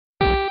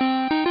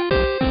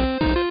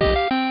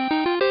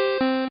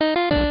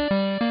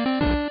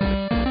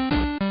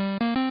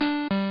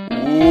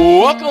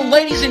Welcome,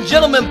 ladies and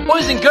gentlemen,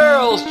 boys and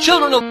girls,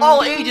 children of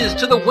all ages,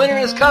 to the Winter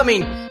is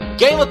Coming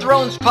Game of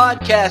Thrones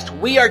podcast.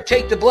 We are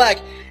Take the Black,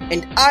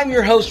 and I'm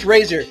your host,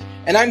 Razor,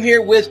 and I'm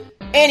here with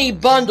Annie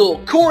Bundle,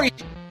 Corey,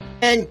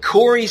 and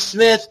Corey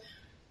Smith.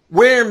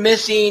 We're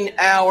missing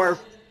our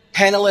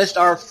panelist,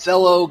 our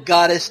fellow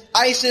goddess,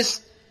 Isis.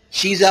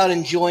 She's out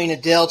enjoying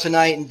Adele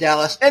tonight in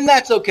Dallas, and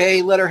that's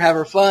okay. Let her have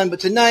her fun. But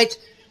tonight,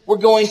 we're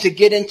going to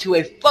get into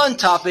a fun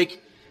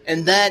topic,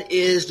 and that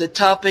is the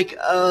topic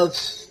of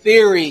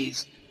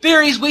theories.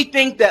 Theories we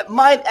think that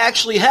might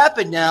actually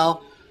happen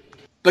now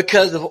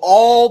because of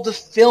all the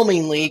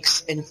filming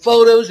leaks and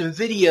photos and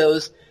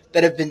videos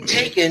that have been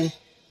taken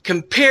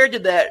compared to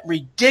that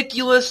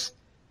ridiculous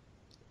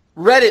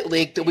Reddit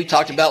leak that we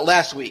talked about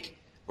last week.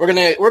 We're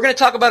gonna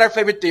talk about our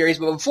favorite theories,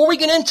 but before we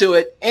get into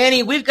it,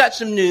 Annie, we've got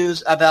some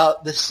news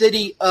about the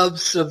city of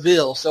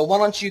Seville. So why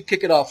don't you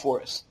kick it off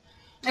for us?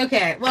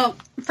 Okay, well,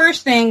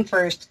 first thing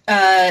first,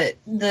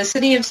 the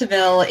city of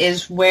Seville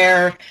is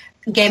where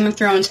Game of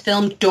Thrones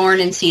filmed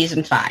Dorne in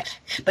Season 5.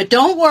 But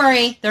don't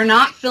worry, they're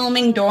not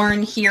filming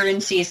Dorne here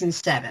in Season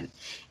 7.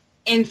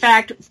 In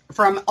fact,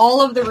 from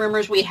all of the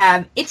rumors we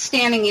have, it's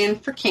standing in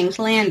for King's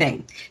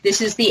Landing.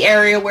 This is the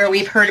area where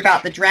we've heard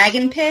about the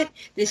Dragon Pit.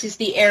 This is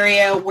the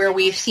area where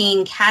we've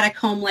seen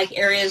catacomb-like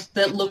areas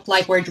that look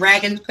like where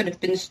dragons could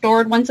have been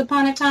stored once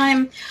upon a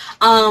time.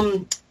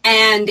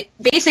 And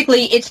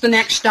basically, it's the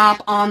next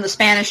stop on the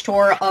Spanish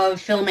tour of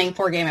filming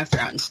for Game of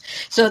Thrones.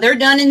 So they're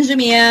done in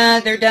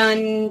Zumia, they're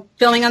done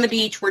filming on the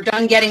beach, we're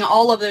done getting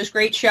all of those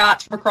great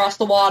shots from across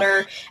the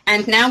water,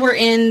 and now we're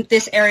in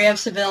this area of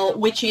Seville,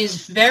 which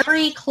is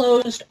very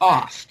closed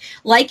off.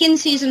 Like in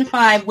Season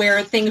 5,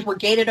 where things were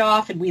gated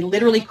off and we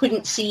literally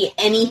couldn't see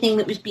anything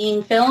that was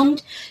being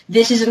filmed,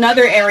 this is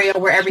another area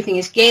where everything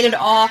is gated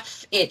off.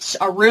 It's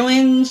a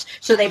ruins,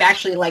 so they've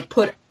actually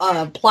put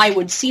a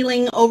plywood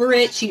ceiling over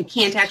it, so you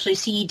can't actually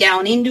see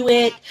down into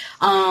it.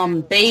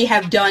 They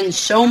have done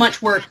so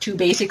much work to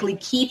basically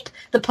keep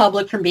the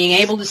public from being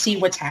able to see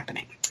what's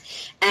happening.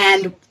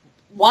 And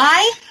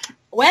why?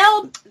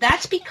 Well,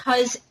 that's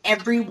because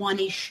everyone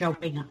is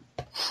showing up.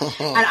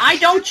 And I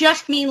don't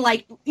just mean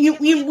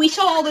we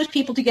saw all those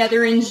people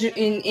together in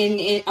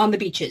on the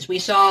beaches. We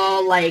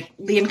saw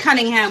Liam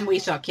Cunningham, we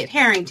saw Kit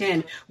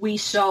Harington, we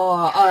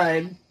saw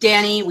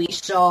Dany, we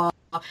saw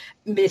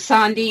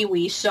Missandei,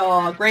 we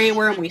saw Grey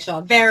Worm, we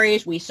saw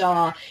Varys, we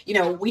saw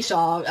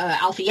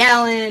Alfie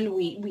Allen,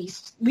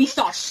 we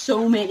saw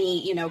so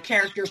many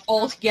characters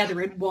all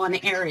together in one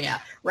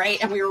area, right?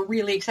 And we were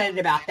really excited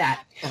about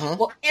that. Uh-huh.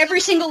 Well,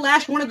 every single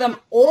last one of them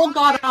all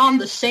got on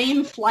the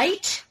same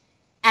flight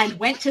and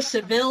went to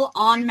Seville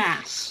en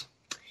masse.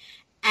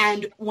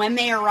 And when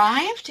they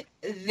arrived,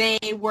 they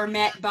were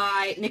met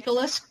by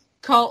Nicholas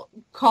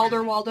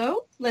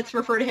Calder-Waldo. Let's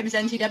refer to him as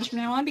NC Dubs from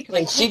now on.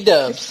 NC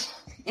Dubs.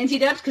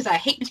 NC Dubs, because I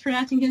hate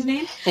mispronouncing his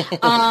name.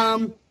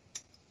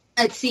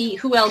 Let's see,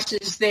 who else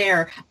is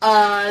there?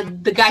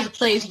 The guy who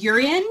plays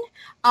Urian.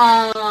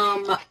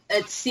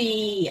 Let's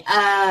see,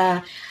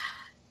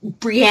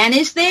 Brienne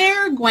is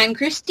there, Gwen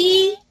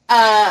Christie.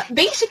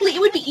 Basically, it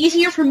would be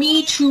easier for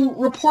me to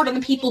report on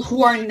the people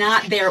who are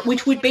not there,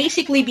 which would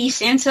basically be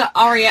Sansa,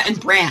 Arya, and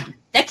Bran.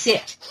 That's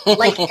it.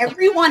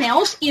 Everyone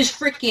else is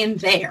freaking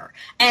there.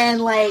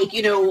 And,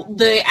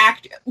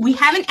 we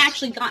haven't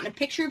actually gotten a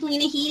picture of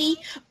Lena Headey,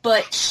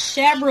 but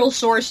several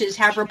sources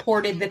have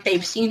reported that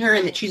they've seen her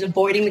and that she's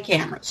avoiding the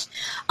cameras.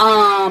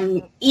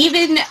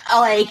 Even,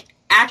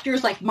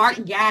 actors like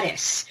Martin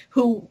Gaddis,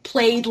 who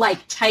played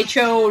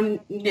Tycho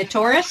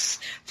Netoris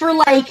for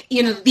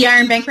the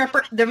Iron Bank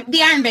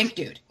the Iron Bank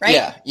dude,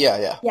 right?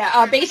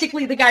 Yeah.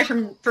 Basically the guy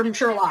from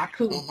Sherlock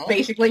who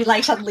basically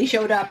suddenly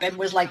showed up and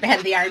was the head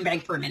of the Iron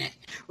Bank for a minute,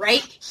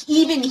 right?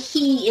 Even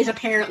he is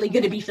apparently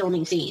going to be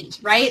filming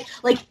scenes, right?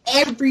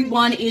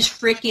 Everyone is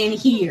freaking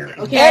here.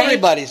 Okay,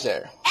 everybody's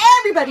there.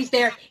 Everybody's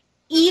there.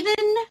 Even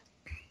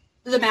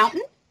the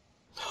Mountain,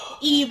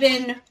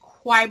 even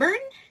Qyburn.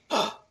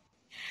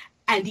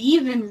 And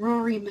even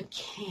Rory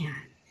McCann.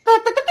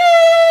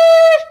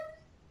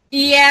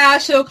 Yeah,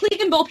 so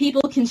Cleganebowl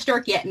people can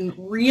start getting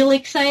real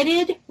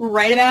excited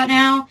right about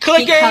now.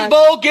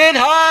 Cleganebowl Get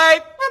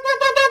Hype!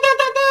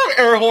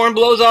 Air horn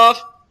blows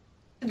off.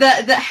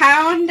 The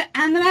Hound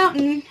and the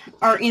Mountain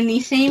are in the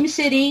same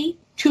city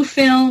to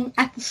film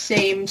at the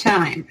same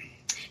time.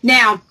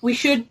 Now, we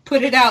should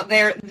put it out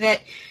there that,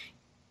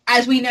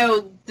 as we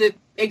know, the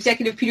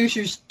executive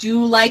producers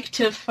do like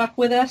to fuck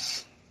with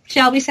us,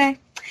 shall we say?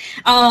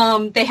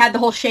 They had the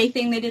whole Shay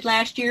thing they did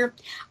last year.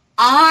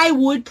 I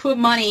would put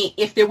money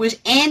if there was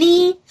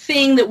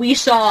anything that we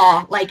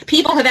saw,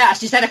 people have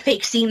asked, is that a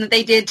fake scene that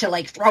they did to,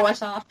 throw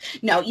us off?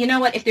 No, you know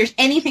what? If there's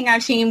anything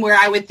I've seen where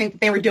I would think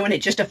that they were doing it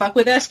just to fuck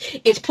with us,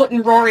 it's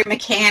putting Rory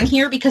McCann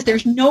here because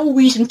there's no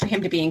reason for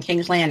him to be in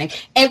King's Landing.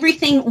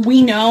 Everything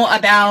we know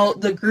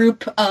about the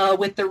group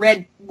with the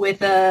red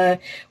the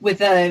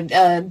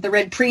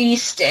Red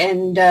Priest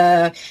and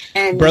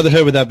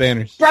Brotherhood Without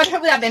Banners.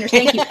 Brotherhood Without Banners.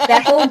 Thank you.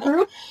 That whole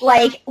group,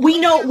 like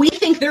we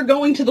think they're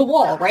going to the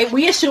Wall, right?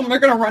 We assume they're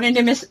going to run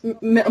into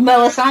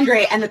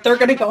Melisandre and that they're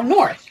going to go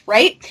north,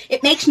 right?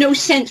 It makes no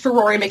sense for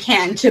Rory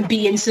McCann to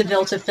be in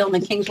Seville to film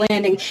in King's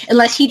Landing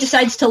unless he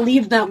decides to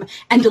leave them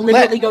and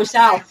deliberately go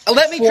south.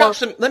 Let me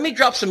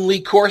drop some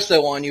Lee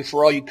Corso on you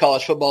for all you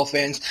college football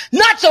fans.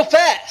 Not so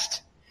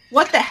fast.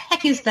 What the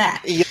heck is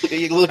that?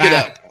 You look it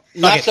up.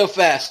 Not so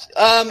fast.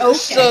 Okay.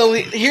 So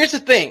here's the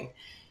thing.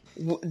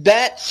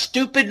 That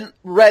stupid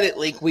Reddit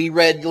leak we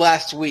read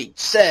last week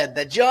said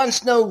that Jon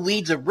Snow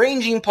leads a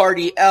ranging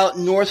party out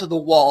north of the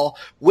Wall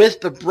with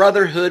the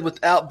Brotherhood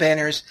Without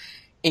Banners,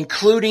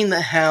 including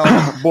the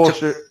Hound.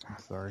 Bullshit.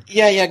 Sorry.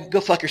 Yeah,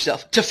 go fuck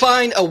yourself. To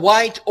find a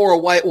White or a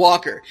White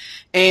Walker.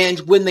 And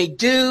when they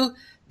do,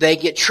 they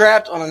get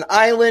trapped on an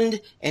island,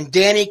 and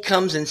Dany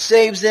comes and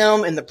saves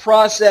them. In the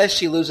process,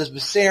 she loses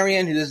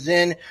Viserion, who is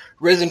then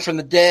risen from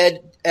the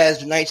dead as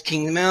the Night's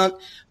King Mount.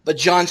 But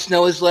Jon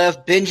Snow is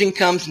left. Benjen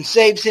comes and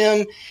saves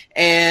him,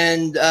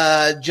 and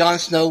Jon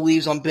Snow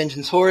leaves on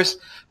Benjen's horse.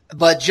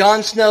 But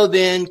Jon Snow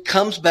then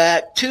comes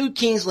back to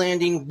King's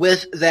Landing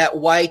with that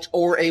White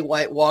or a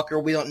White Walker.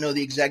 We don't know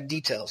the exact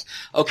details.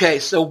 Okay,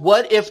 so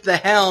what if the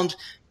Hound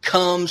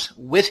comes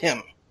with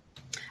him?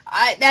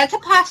 That's a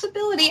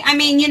possibility. I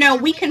mean,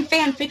 we can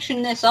fan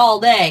fiction this all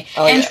day.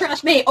 And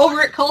trust me,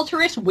 over at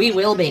Culturist, we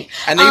will be.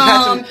 And they've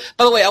had some,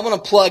 by the way, I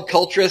want to plug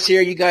Culturist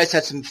here. You guys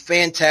had some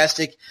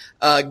fantastic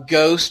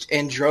Ghost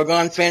and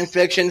Drogon fan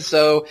fiction.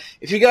 So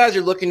if you guys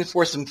are looking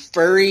for some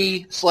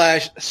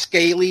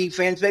furry/scaly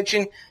fan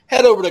fiction,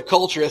 head over to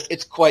Culturist.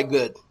 It's quite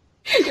good.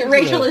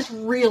 Rachel is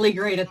really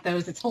great at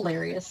those. It's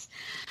hilarious.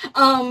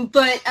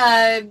 But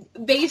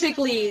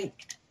basically,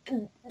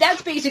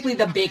 that's basically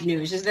the big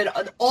news, is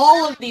that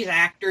all of these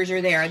actors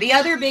are there. The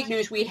other big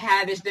news we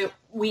have is that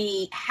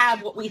we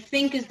have what we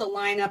think is the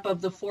lineup of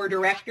the 4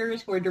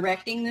 directors who are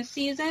directing this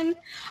season,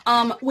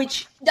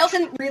 which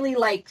doesn't really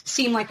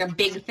seem like a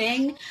big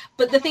thing.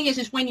 But the thing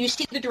is when you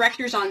see the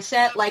directors on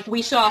set, like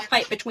we saw a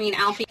fight between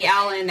Alfie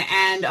Allen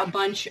and a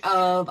bunch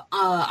of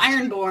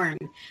Ironborn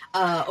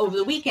over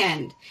the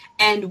weekend,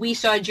 and we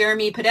saw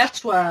Jeremy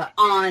Podeswa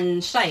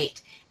on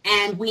site.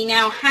 And we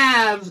now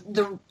have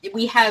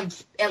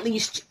at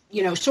least,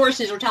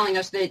 sources are telling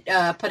us that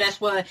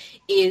Podeswa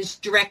is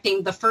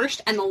directing the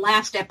first and the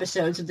last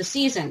episodes of the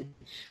season.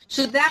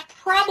 So that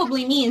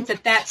probably means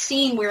that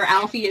scene where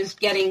Alfie is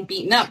getting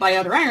beaten up by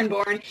other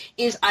Ironborn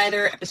is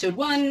either episode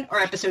 1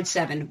 or episode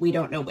 7. We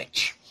don't know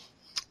which.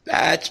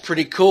 That's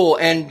pretty cool.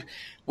 And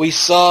we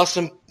saw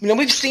some,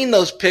 we've seen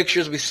those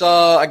pictures. We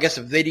saw, I guess,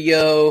 a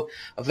video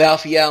of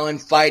Alfie Allen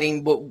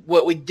fighting. But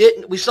what we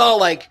saw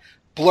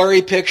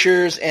blurry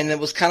pictures, and it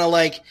was kind of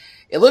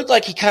it looked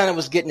like he kind of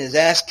was getting his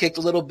ass kicked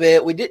a little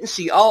bit. We didn't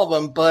see all of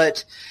them,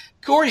 but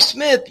Corey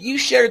Smith, you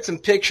shared some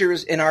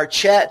pictures in our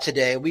chat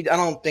today. I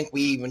don't think we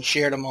even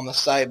shared them on the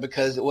site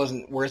because it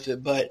wasn't worth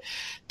it, but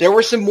there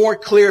were some more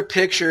clear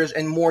pictures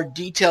and more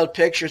detailed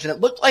pictures, and it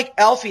looked like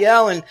Alfie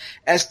Allen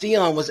as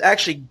Theon was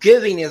actually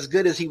giving as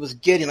good as he was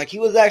getting. He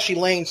was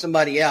actually laying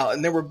somebody out,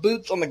 and there were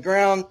boots on the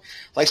ground,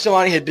 like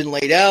somebody had been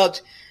laid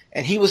out,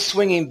 and he was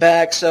swinging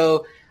back,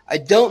 so I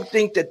don't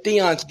think that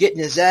Theon's getting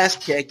his ass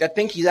kicked. I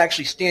think he's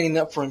actually standing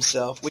up for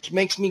himself, which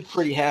makes me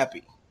pretty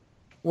happy.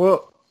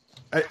 Well,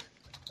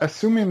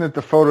 assuming that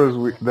the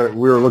photos that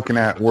we were looking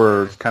at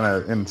were kind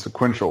of in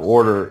sequential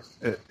order,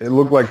 it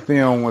looked like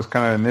Theon was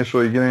kind of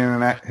initially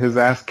getting his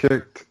ass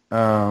kicked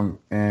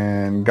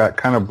and got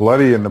kind of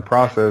bloody in the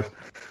process.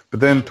 But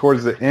then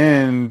towards the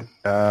end,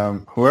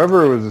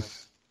 whoever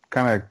was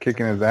kind of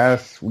kicking his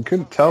ass, we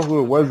couldn't tell who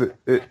it was.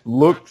 It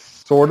looked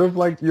sort of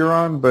like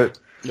Euron, but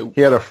nope.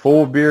 He had a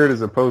full beard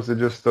as opposed to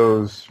just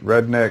those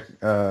redneck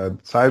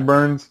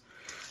sideburns.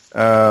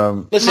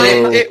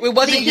 Listen, it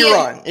wasn't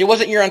Euron. It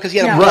wasn't Euron because he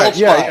had a bald spot.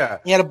 Yeah.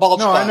 He had a bald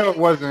spot. No, I know it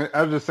wasn't.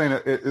 I was just saying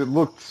it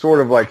looked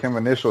sort of like him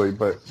initially,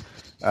 but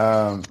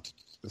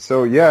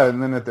so yeah.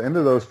 And then at the end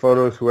of those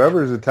photos,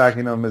 whoever's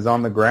attacking him is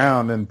on the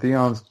ground, and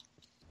Theon's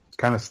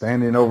kind of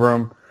standing over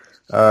him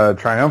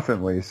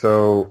triumphantly.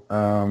 So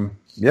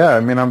yeah, I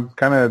mean, I'm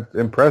kind of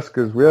impressed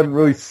because we hadn't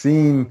really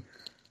seen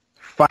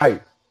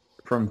fight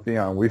from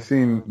Theon. We've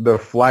seen the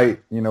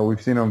flight,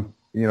 we've seen him,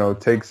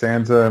 take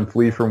Sansa and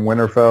flee from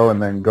Winterfell and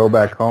then go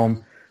back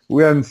home.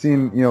 We haven't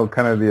seen,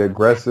 kind of the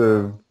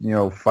aggressive,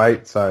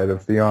 fight side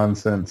of Theon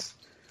since,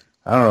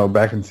 I don't know,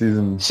 back in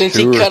season 2 or 3. Since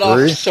he cut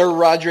off Sir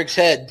Roderick's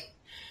head.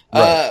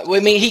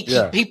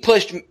 Right. He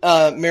pushed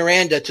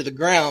Miranda to the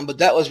ground, but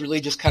that was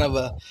really just kind of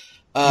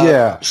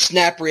a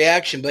snap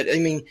reaction. But,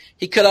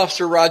 he cut off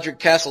Sir Roderick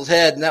Castle's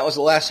head, and that was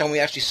the last time we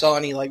actually saw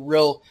any,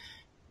 real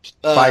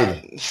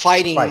fighting,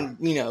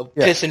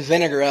 piss and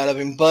vinegar out of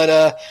him.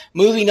 But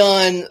moving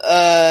on,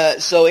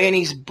 so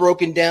Annie's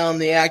broken down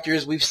the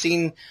actors. We've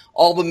seen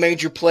all the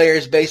major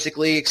players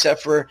basically,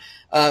 except for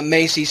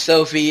Macy,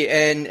 Sophie,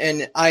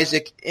 and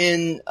Isaac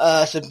in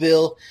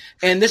Seville.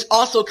 And this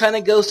also kind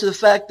of goes to the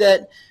fact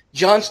that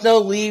Jon Snow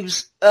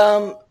leaves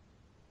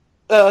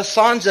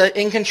Sansa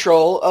in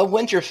control of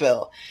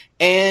Winterfell.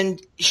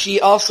 And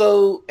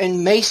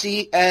and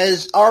Macy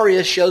as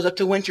Arya shows up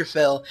to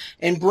Winterfell,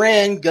 and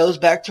Bran goes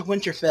back to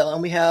Winterfell,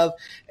 and we have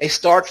a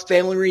Stark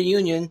family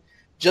reunion,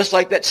 just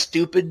like that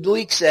stupid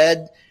leak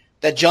said,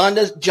 that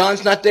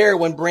Jon's not there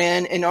when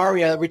Bran and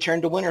Arya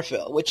return to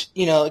Winterfell, which,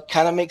 it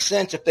kind of makes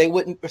sense. If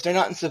they're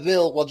not in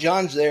Seville while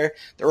Jon's there,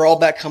 they're all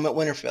back home at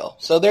Winterfell.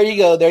 So there you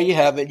go. There you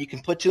have it. You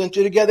can put two and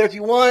two together if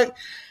you want.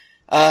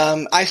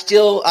 I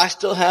still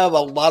have a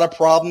lot of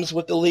problems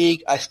with the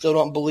league. I still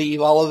don't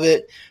believe all of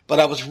it, but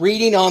I was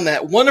reading on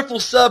that wonderful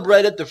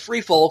subreddit, the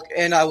Free Folk,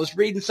 and I was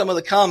reading some of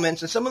the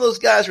comments, and some of those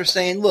guys were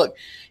saying, look,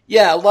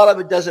 yeah, a lot of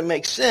it doesn't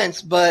make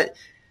sense, but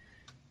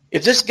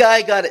if this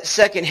guy got it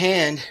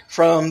secondhand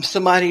from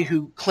somebody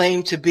who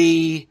claimed to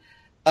be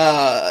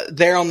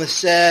there on the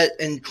set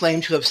and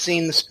claimed to have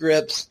seen the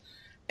scripts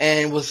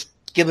and was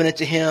giving it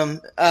to him,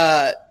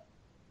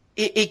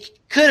 it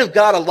could have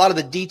got a lot of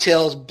the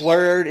details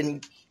blurred,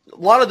 and a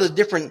lot of the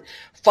different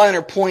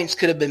finer points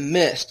could have been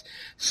missed.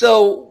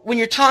 So when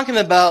you're talking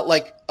about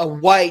like a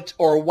White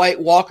or a White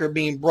Walker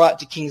being brought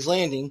to King's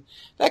Landing,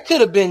 that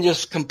could have been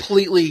just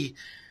completely,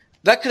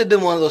 that could have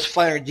been one of those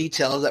finer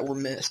details that were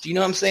missed. You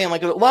know what I'm saying?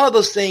 Like a lot of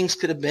those things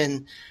could have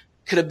been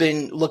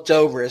looked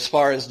over as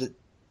far as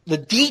the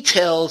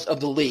details of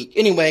the leak.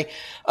 Anyway,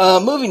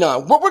 moving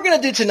on. What we're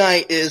going to do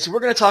tonight is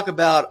we're going to talk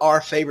about our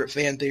favorite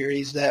fan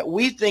theories that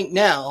we think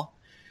now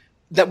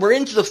that we're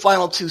into the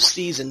final two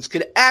seasons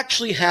could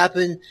actually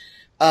happen,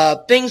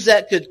 things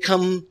that could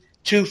come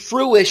to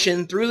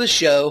fruition through the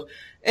show,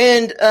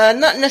 and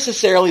not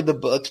necessarily the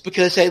books,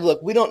 because, hey,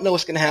 look, we don't know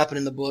what's going to happen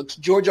in the books.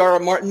 George R. R.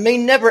 Martin may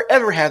never,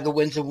 ever have the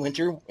Winds of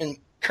Winter, and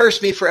curse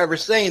me for ever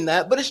saying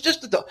that, but it's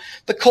just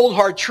the cold,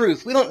 hard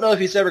truth. We don't know if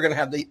he's ever going to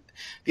have the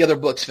other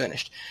books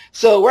finished.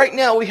 So right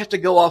now we have to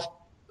go off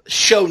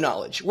show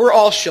knowledge. We're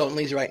all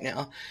shownlies right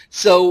now.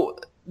 So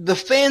the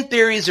fan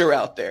theories are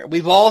out there.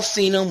 We've all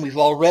seen them. We've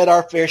all read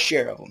our fair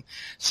share of them.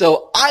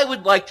 So I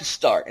would like to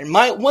start. And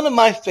one of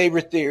my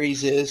favorite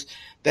theories is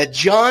that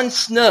Jon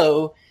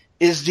Snow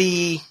is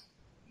the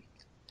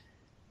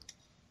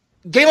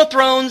Game of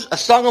Thrones, A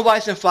Song of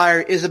Ice and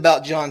Fire is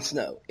about Jon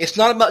Snow. It's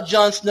not about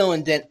Jon Snow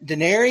and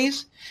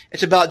Daenerys.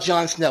 It's about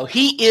Jon Snow.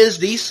 He is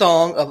the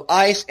Song of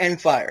Ice and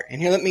Fire.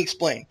 And here, let me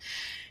explain.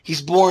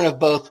 He's born of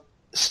both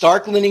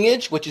Stark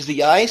lineage, which is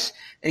the ice,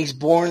 and he's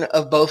born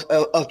of both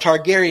of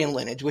Targaryen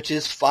lineage, which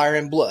is fire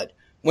and blood.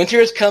 Winter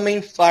is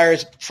coming, fire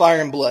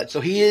and blood. So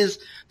he is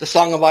the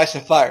Song of Ice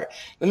and Fire.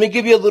 Let me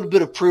give you a little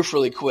bit of proof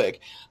really quick.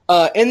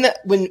 When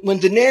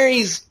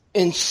Daenerys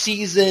in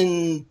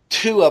season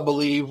 2, I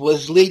believe,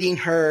 was leading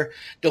her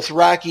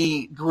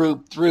Dothraki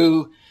group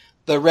through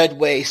the Red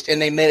Waste,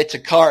 and they made it to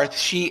Karth,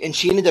 she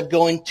ended up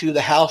going to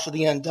the House of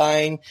the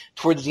Undying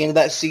towards the end of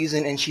that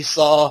season, and she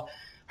saw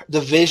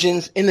the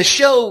visions. In the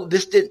show,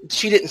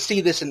 she didn't see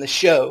this in the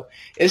show.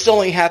 This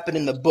only happened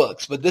in the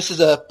books, but this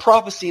is a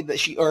prophecy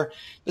this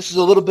is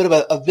a little bit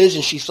of a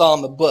vision she saw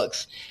in the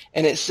books.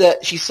 And it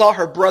said she saw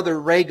her brother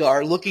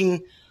Rhaegar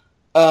looking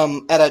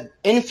at an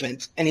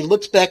infant, and he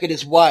looks back at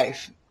his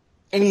wife,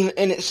 and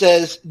it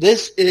says,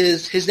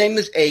 his name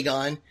is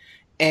Aegon,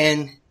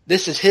 and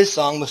this is his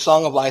song, the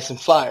Song of Ice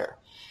and Fire.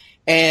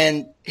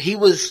 And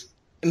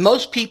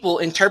most people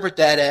interpret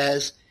that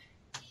as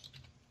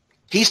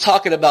he's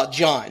talking about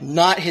Jon,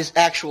 not his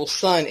actual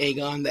son,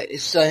 Aegon, that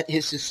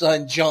is his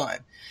son, Jon.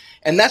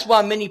 And that's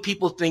why many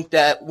people think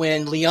that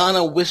when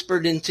Lyanna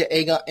whispered into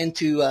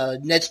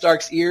Ned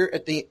Stark's ear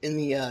in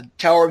the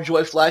Tower of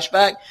Joy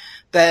flashback,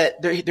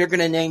 that they're going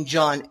to name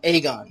Jon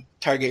Aegon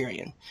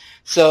Targaryen.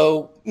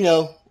 So,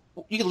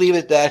 you can leave it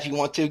at that if you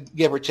want to,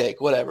 give or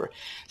take, whatever.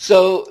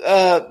 So,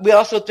 I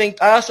also think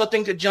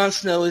that Jon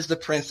Snow is the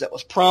prince that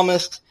was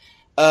promised.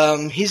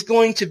 He's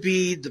going to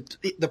be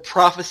the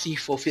prophecy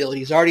fulfilled.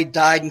 He's already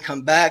died and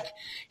come back.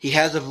 He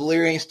has a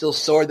Valyrian steel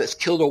sword that's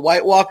killed a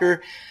White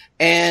Walker.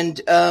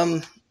 And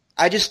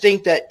I just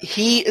think that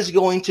he is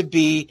going to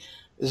be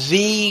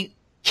the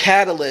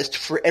catalyst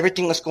for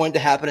everything that's going to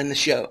happen in the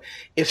show.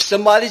 If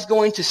somebody's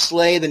going to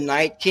slay the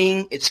Night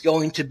King, it's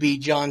going to be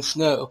Jon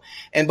Snow.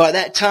 And by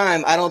that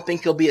time, I don't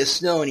think he'll be a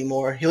Snow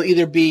anymore. He'll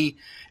either be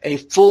a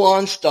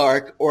full-on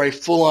Stark or a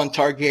full-on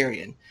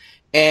Targaryen.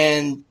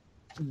 And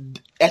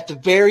at the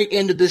very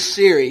end of this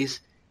series,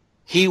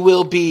 he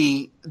will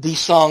be the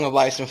Song of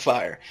Ice and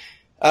Fire.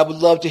 I would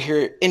love to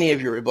hear any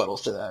of your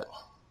rebuttals to that.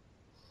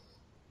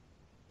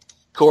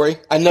 Corey,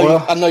 I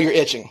know you're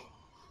itching.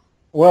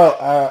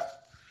 Well,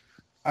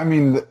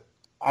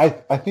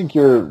 I think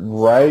you're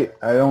right.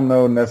 I don't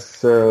know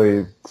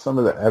necessarily some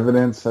of the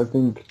evidence. I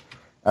think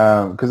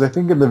because I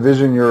think in the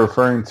vision you're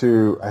referring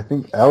to, I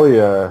think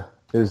Elia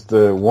is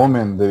the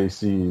woman that he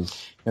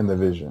sees in the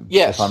vision.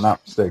 Yes, if I'm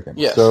not mistaken.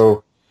 Yes.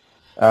 So,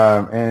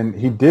 and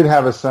he did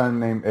have a son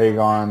named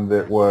Aegon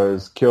that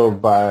was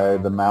killed by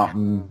the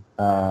Mountain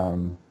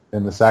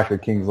in the sack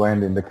of King's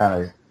Landing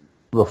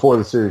before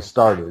the series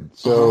started.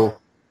 So.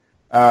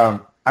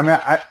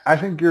 I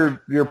think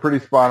you're pretty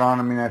spot on.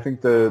 I mean, I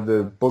think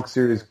the book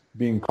series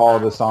being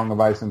called A Song of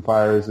Ice and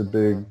Fire is a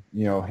big,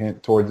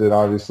 hint towards it,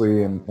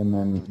 obviously. And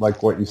then,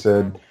 like what you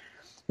said,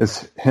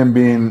 it's him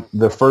being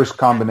the first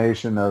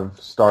combination of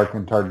Stark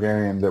and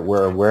Targaryen that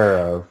we're aware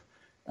of.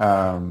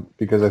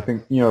 Because I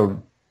think,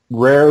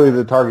 rarely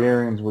the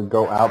Targaryens would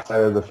go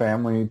outside of the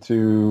family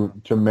to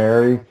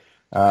marry.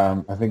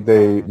 I think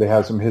they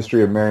have some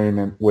history of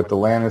marrying with the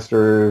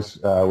Lannisters,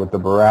 with the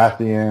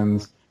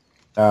Baratheons.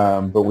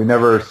 But we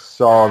never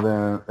saw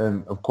them,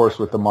 and of course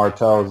with the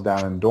Martells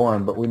down in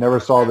Dorne, but we never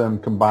saw them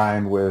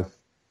combined with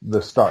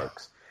the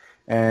Starks.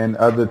 And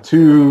of the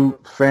two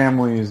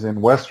families in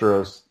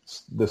Westeros,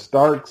 the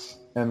Starks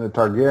and the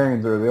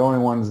Targaryens are the only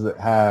ones that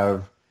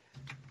have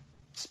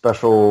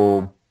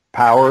special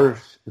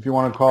powers, if you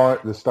want to call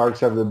it. The Starks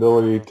have the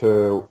ability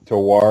to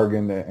warg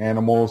into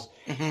animals,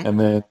 and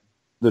then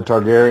the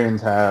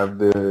Targaryens have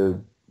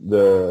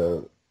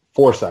the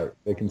foresight.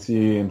 They can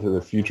see into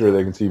the future.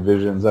 They can see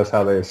visions. That's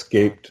how they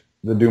escaped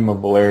the doom of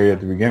Valyria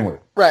to begin with.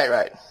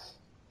 Right.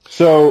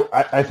 So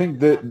I think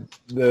that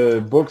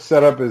the book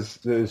setup is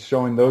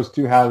showing those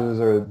two houses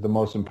are the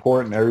most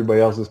important.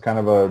 Everybody else is kind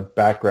of a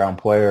background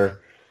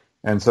player.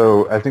 And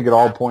so I think it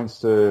all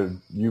points to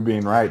you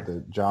being right,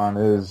 that Jon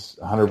is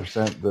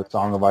 100% the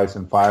Song of Ice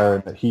and Fire,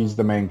 and that he's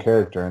the main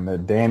character, and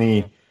that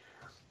Dany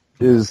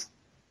is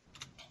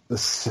the,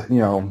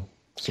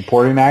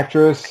 supporting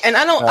actress. And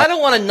I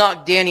don't want to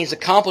knock Dany's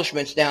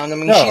accomplishments down. I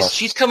mean,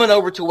 she's coming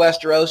over to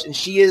Westeros, and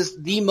she is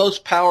the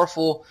most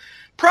powerful,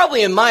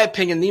 probably in my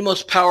opinion, the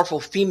most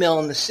powerful female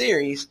in the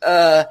series.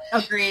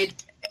 Agreed.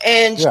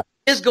 And she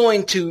is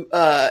going to,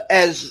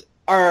 as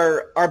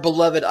our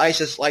beloved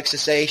Isis likes to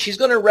say, she's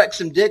going to wreck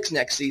some dicks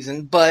next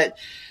season. But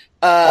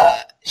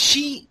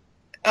here's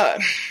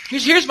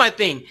my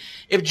thing.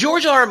 If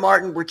George R. R.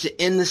 Martin were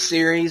to end the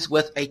series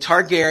with a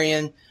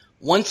Targaryen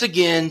once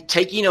again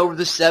taking over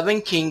the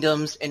Seven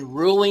Kingdoms and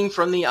ruling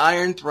from the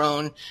Iron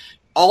Throne,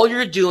 all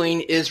you're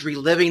doing is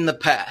reliving the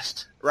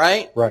past,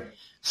 right? Right.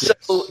 So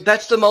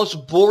that's the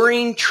most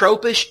boring,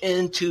 tropish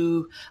end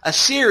to a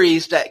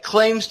series that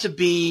claims to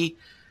be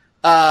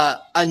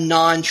a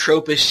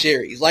non-tropish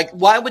series. Like,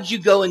 why would you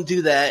go and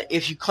do that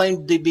if you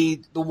claim to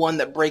be the one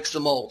that breaks the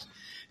mold?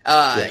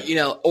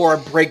 Or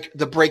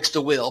breaks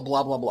the will,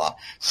 blah, blah, blah.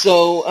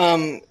 So,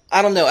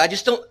 I don't know. I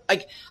just don't,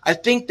 I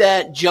think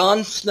that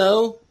Jon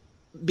Snow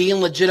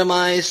being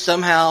legitimized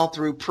somehow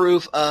through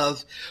proof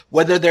of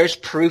whether there's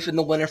proof in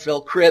the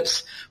Winterfell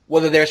crypts,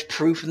 whether there's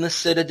proof in the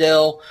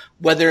Citadel,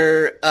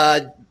 whether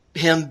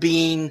him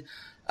being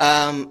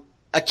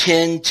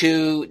akin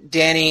to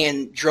Dany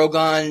and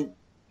Drogon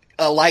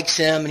likes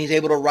him and he's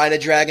able to ride a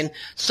dragon.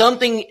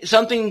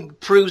 Something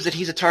proves that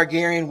he's a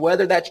Targaryen,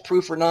 whether that's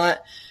proof or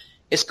not.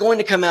 It's going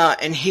to come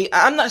out, and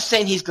I'm not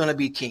saying he's going to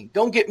be king.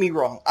 Don't get me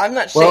wrong. I'm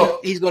not saying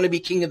he's going to be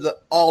king of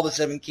all the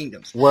Seven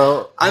Kingdoms.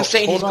 Well, I'm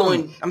saying he's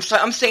going.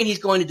 I'm saying he's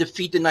going to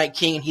defeat the Night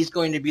King, and he's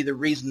going to be the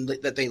reason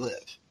that they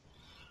live.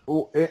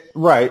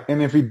 Right,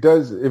 and if he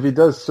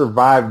does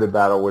survive the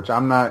battle, which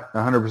I'm not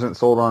 100%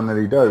 sold on that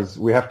he does,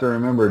 we have to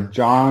remember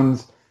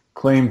Jon's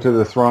claim to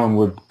the throne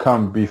would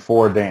come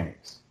before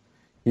Dany's.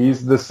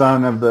 He's the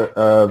son of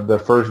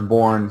the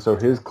firstborn, so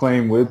his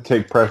claim would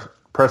take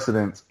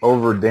precedence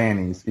over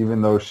Dany's,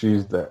 even though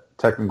she's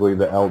technically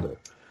the elder.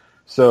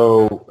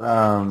 So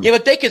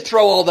but they could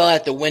throw all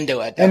that out the window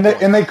at that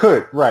point. And they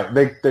could, right?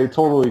 They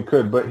totally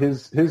could. But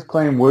his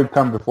claim would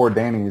come before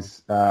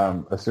Dany's,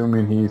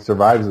 assuming he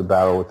survives the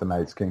battle with the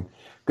Night's King.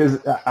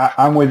 Because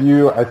I'm with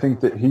you. I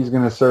think that he's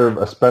going to serve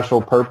a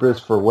special purpose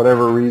for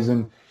whatever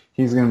reason.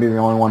 He's going to be the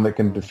only one that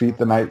can defeat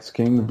the Night's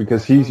King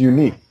because he's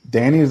unique.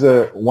 Dany's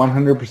a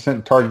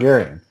 100%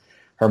 Targaryen.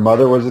 Her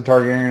mother was a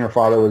Targaryen. Her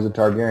father was a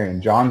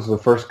Targaryen. Jon's the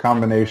first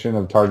combination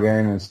of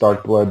Targaryen and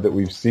Stark blood that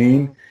we've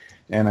seen.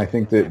 And I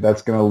think that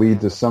that's going to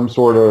lead to some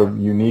sort of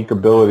unique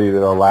ability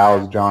that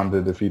allows Jon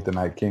to defeat the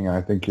Night King. And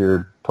I think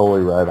you're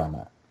totally right on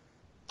that.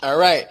 All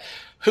right.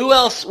 Who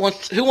wants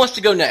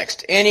to go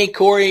next? Annie,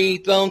 Corey,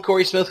 Thone,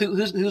 Corey Smith.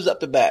 Who's up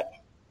to bat?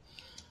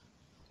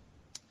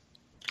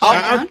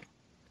 I'll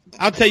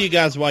tell you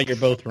guys why you're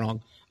both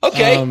wrong.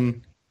 Okay.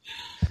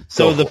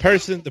 So the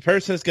person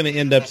that's going to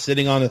end up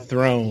sitting on the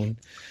throne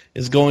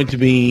is going to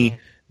be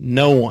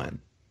no one,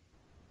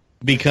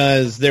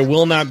 because there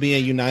will not be a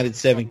United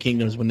Seven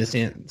Kingdoms when this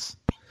ends.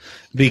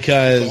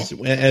 Because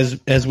as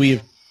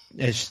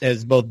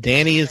both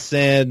Dany has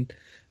said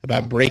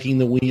about breaking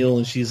the wheel,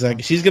 and she's going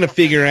to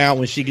figure out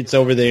when she gets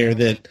over there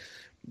that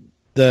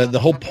the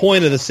whole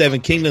point of the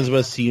Seven Kingdoms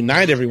was to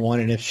unite everyone,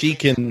 and if she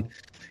can,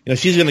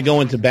 she's going to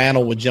go into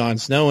battle with Jon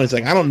Snow, and it's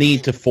like, I don't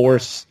need to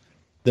force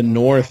the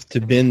North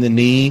to bend the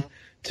knee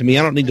to me.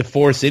 I don't need to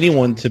force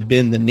anyone to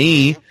bend the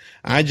knee.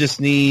 I just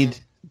need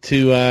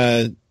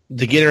to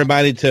get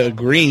everybody to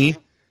agree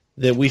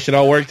that we should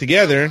all work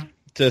together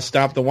to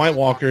stop the White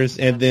Walkers,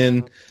 and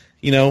then,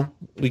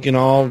 we can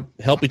all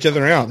help each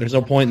other out. There's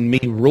no point in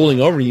me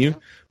ruling over you.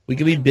 We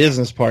can be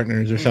business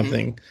partners or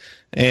something.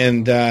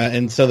 And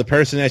so the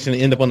person that's going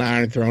to end up on the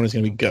Iron Throne is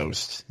going to be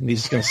Ghost, and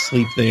he's just going to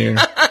sleep there.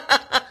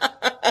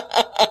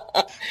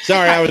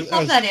 Sorry, I was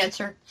that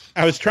answer.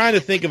 I was trying to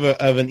think of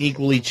an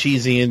equally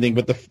cheesy ending,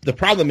 but the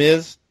problem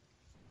is,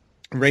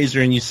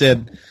 Razor, and you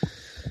said,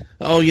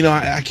 oh,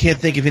 I can't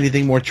think of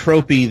anything more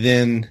tropey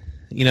than,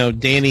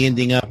 Danny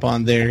ending up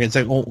on there. It's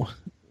like, well,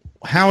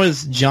 how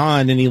is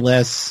John any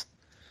less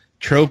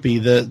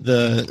tropey?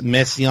 The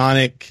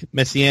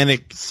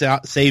messianic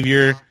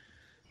savior,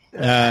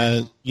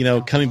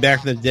 coming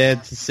back from the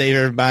dead to save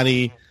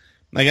everybody.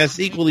 Like, that's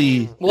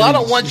equally... Well, I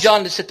don't want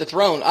John to sit the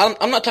throne.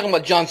 I'm not talking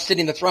about John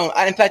sitting the throne.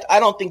 In fact, I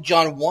don't think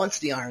John wants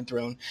the Iron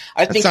Throne.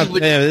 I think he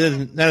would...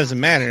 that doesn't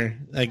matter.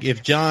 Like,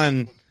 if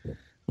John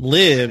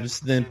lives,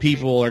 then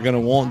people are going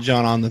to want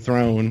John on the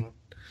throne.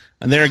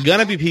 And there are going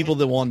to be people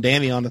that want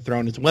Danny on the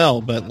throne as well,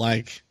 but,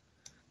 like,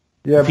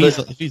 if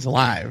he's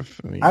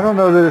alive... I don't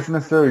know that it's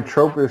necessarily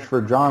tropish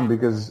for John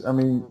because,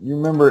 you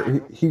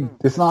remember,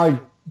 it's not like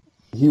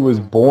he was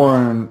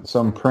born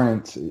some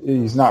prince.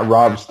 He's not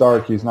Robb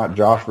Stark. He's not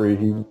Joffrey.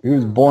 He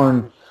was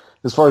born,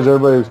 as far as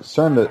everybody was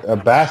concerned, a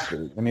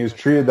bastard, and he was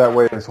treated that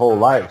way his whole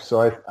life.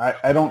 So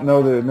I don't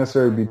know that it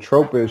necessarily be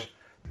tropish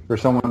for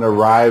someone to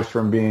rise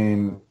from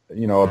being,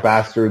 a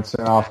bastard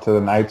sent off to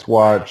the Night's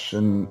Watch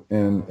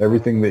and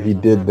everything that he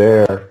did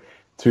there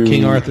to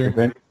King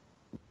Arthur.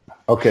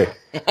 Okay.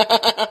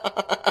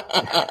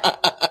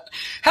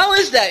 How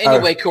is that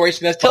anyway, Corey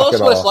Smith? Tell us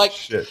what it's like.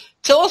 Shit.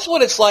 Tell us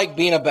what it's like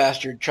being a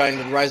bastard trying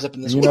to rise up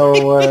in this world.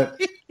 You know what?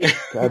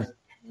 God,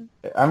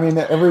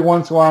 every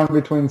once in a while,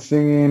 between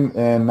singing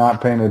and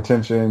not paying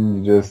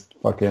attention, you just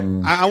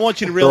fucking. I want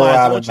you to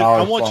realize.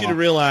 I want you to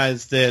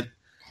realize that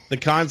the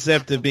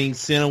concept of being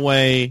sent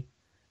away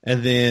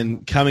and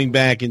then coming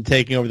back and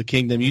taking over the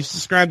kingdom. You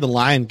described the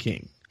Lion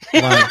King.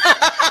 Like,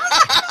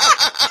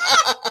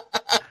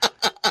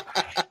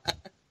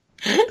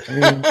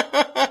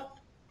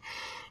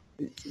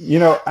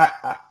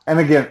 and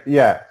again,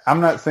 yeah,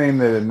 I'm not saying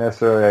that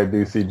necessarily I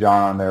do see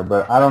John on there,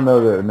 but I don't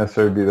know that it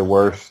necessarily be the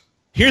worst.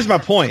 Here's my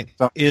point.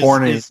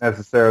 Corny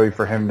necessarily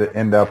for him to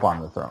end up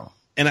on the throne.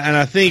 And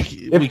I think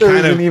if there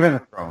isn't even a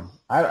throne,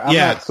 I'm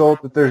not sold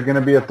that there's going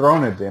to be a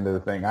throne at the end of the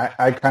thing.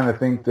 I kind of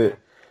think that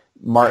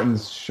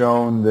Martin's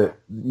shown that,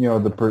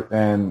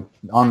 and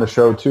on the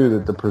show too,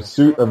 that the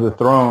pursuit of the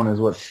throne is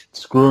what's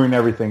screwing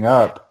everything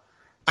up.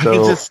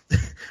 So,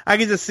 I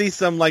can just see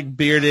some like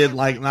bearded,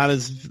 like not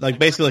as like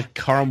basically like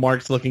Karl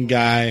Marx looking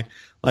guy,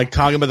 like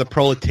talking about the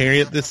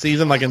proletariat this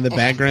season, like in the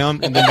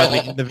background, and then by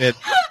the end of it,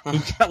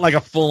 we've got like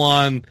a full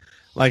on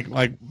like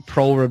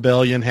pro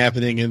rebellion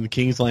happening in the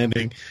King's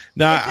Landing.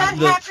 Now, if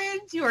that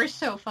happens, you are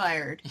so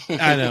fired.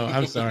 I know.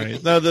 I'm sorry.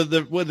 No,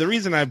 the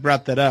reason I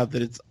brought that up,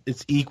 that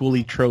it's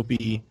equally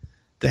tropey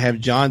to have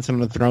Johnson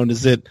on the throne,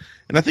 is that,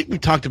 and I think we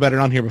talked about it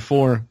on here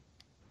before.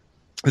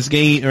 This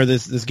Game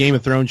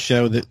of Thrones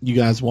show that you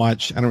guys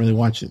watch, I don't really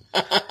watch it.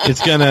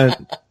 It's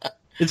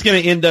gonna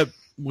end up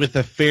with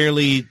a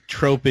fairly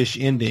tropish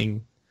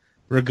ending,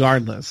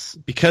 regardless,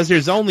 because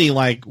there's only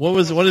like what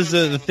is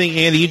the thing,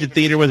 Andy? You did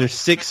theater. Was there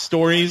 6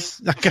 stories?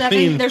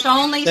 There's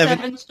only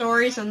 7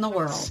 stories in the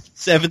world.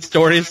 7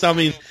 stories. So,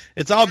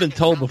 it's all been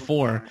told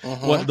before.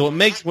 What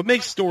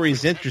makes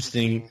stories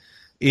interesting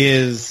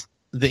is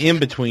the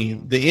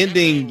in-between. The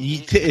ending,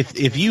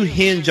 if you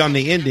hinge on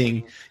the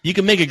ending, you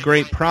can make a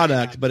great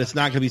product, but it's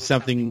not going to be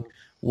something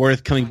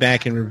worth coming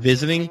back and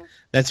revisiting.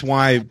 That's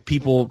why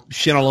people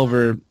shit all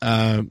over,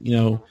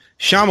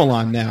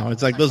 Shyamalan now.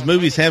 It's like those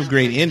movies have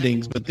great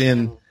endings, but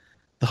then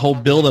the whole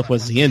build-up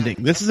was the ending.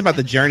 This is about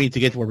the journey to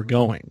get to where we're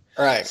going.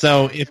 Right.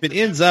 So if it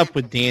ends up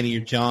with Danny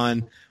or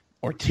Jon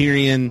or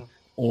Tyrion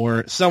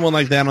or someone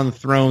like that on the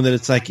throne, that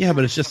it's like, yeah,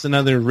 but it's just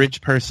another rich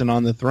person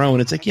on the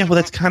throne. It's like, yeah, well,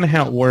 that's kind of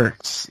how it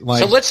works.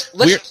 Like, so let's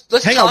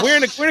hang on. We're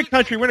in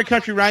a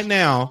country right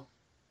now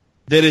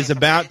that is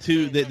about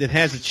to that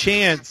has a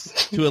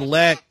chance to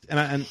elect,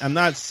 and I'm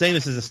not saying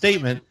this as a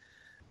statement.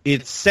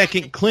 It's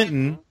second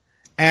Clinton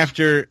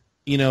after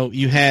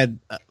you had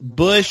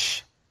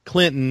Bush,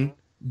 Clinton,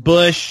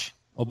 Bush,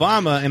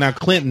 Obama, and now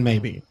Clinton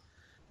maybe.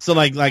 So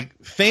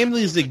like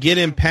families that get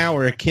in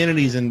power,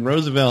 Kennedys and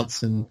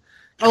Roosevelts and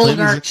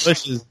oligarchs,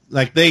 Bushes,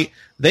 like they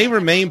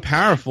remain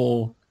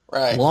powerful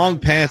long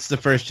past the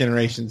first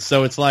generation.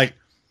 So it's like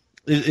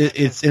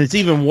it's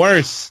even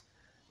worse.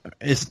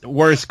 It's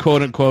worse,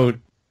 quote unquote,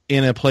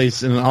 in a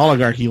place in an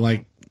oligarchy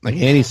like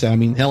Annie said.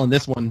 Hell, in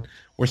this one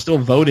we're still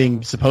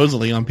voting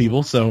supposedly on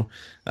people. So,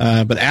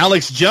 but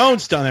Alex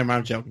Jones still there.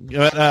 I'm joking.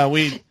 But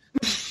we.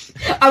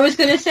 I was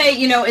going to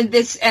say, in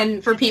this,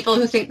 and for people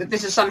who think that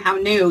this is somehow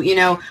new,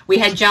 we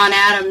had John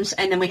Adams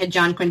and then we had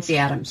John Quincy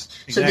Adams.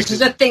 Exactly. So this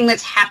is a thing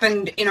that's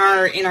happened in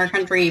our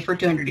country for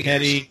 200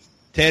 years.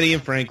 Teddy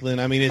and Franklin.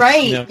 It's,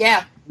 right?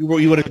 Yeah.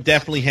 We would have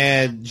definitely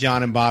had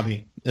John and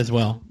Bobby as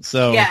well.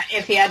 So yeah,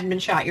 if he hadn't been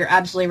shot, you're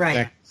absolutely right.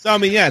 Exactly. So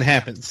yeah, it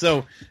happens.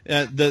 So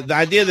the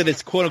idea that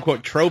it's quote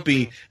unquote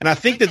tropey, and I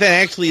think that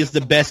actually is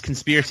the best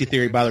conspiracy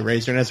theory by the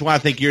Razor, and that's why I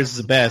think yours is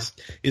the best,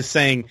 is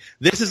saying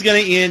this is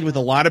going to end with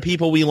a lot of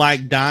people we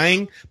like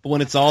dying, but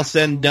when it's all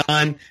said and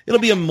done, it'll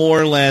be a more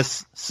or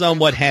less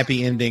somewhat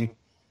happy ending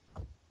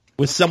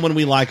with someone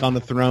we like on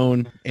the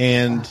throne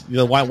and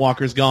the White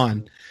Walker's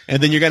gone.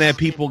 And then you're going to have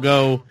people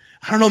go,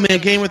 I don't know, man,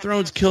 Game of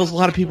Thrones kills a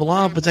lot of people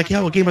off, but it's like, yeah,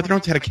 well, Game of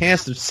Thrones had a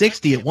cast of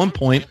 60 at one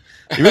point.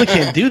 You really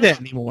can't do that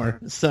anymore.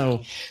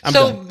 So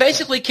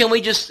basically, can we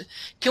just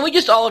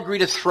all agree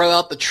to throw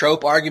out the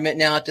trope argument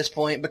now at this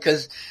point?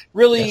 Because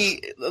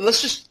really,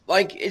 let's just,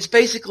 like, it's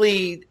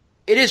basically,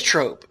 it is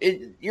trope.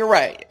 You're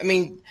right. I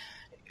mean,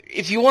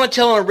 if you want to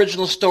tell an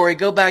original story,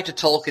 go back to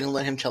Tolkien and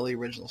let him tell the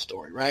original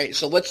story, right?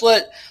 So let's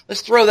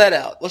throw that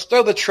out. Let's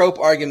throw the trope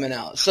argument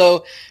out.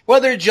 So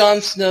whether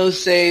Jon Snow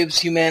saves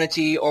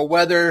humanity or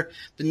whether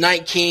the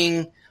Night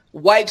King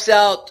wipes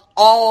out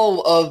all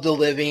of the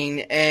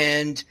living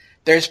and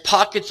there's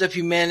pockets of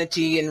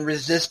humanity and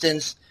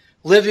resistance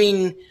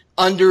living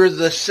under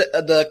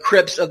the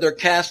crypts of their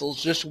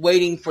castles, just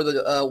waiting for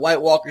the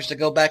White Walkers to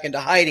go back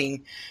into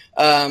hiding,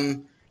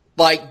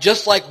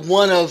 just like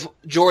one of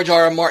George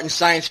R.R. Martin's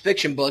science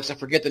fiction books. I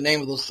forget the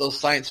name of those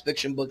science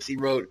fiction books he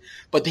wrote,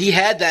 but he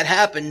had that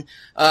happen.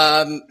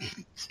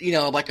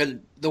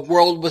 The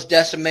world was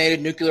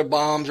decimated, nuclear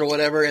bombs or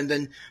whatever, and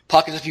then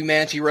pockets of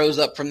humanity rose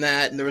up from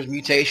that, and there was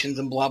mutations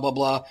and blah blah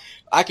blah.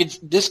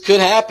 This could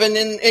happen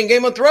in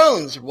Game of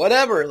Thrones.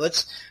 Whatever.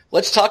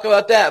 Let's talk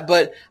about that.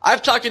 But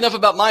I've talked enough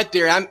about my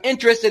theory. I'm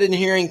interested in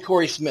hearing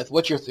Corey Smith.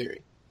 What's your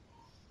theory?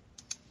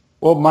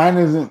 Well, mine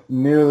isn't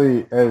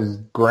nearly as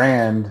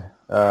grand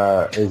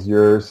as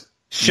yours.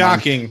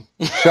 Shocking.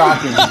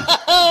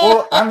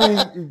 Well, I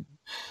mean,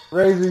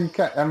 Razor, you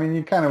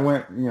kind of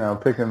went,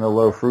 picking the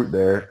low fruit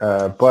there.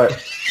 But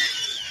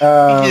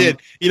you did.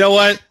 You know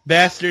what,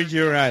 bastards?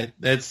 You're right.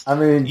 Come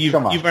on.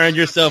 You've earned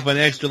yourself an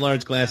extra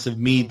large glass of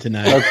mead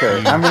tonight.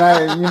 Okay.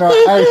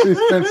 I actually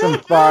spent some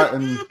thought,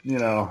 and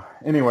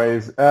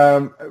anyways,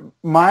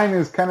 mine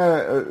is kind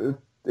of.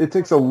 It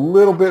takes a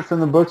little bit from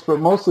the books, but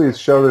mostly it's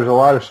show. There's a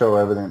lot of show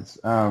evidence.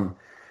 And,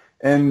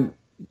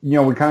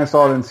 we kind of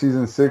saw it in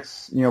season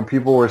 6.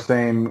 People were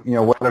saying,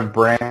 what if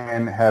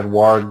Bran had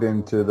warged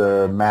into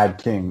the Mad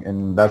King?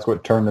 And that's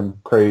what turned him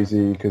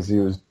crazy because he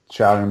was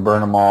shouting, burn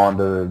them all, and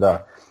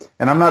da-da-da.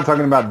 And I'm not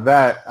talking about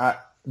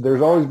that.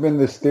 There's always been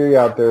this theory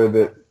out there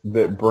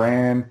that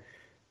Bran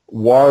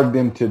warged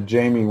into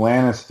Jaime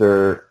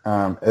Lannister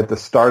at the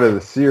start of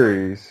the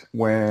series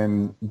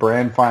when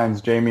Bran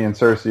finds Jaime and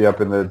Cersei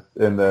up in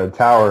the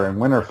tower in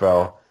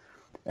Winterfell,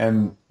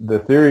 and the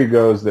theory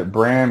goes that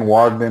Bran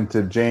warged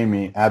into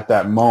Jaime at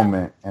that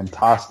moment and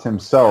tossed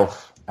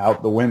himself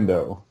out the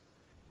window,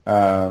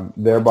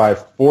 thereby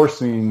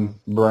forcing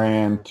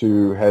Bran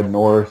to head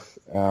north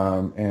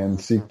and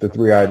seek the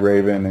Three-Eyed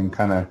Raven and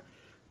kind of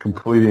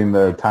completing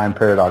the time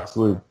paradox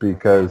loop.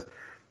 Because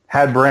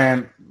had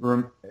Bran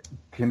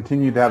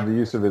continued to have the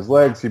use of his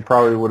legs, he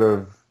probably would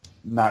have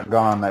not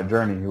gone on that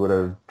journey. He would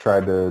have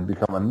tried to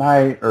become a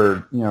knight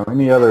or,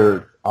 any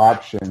other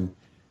option.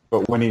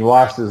 But when he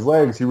lost his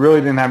legs, he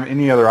really didn't have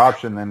any other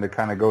option than to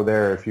kind of go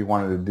there if he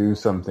wanted to do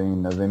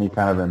something of any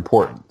kind of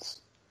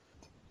importance.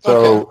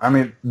 So,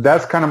 okay.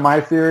 That's kind of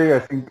my theory. I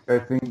think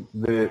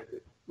that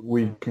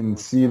we can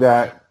see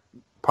that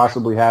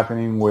possibly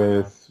happening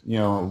with,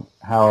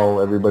 how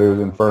everybody was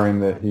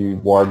inferring that he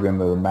warged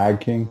into the Mad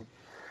King.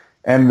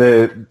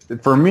 And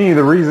for me,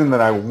 the reason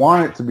that I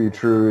want it to be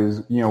true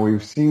is,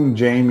 we've seen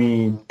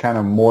Jaime kind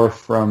of morph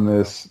from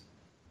this,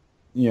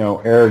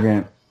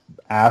 arrogant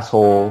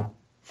asshole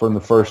from the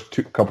first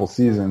couple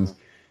seasons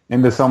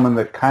into someone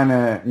that kind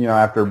of,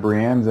 after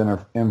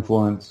Brienne's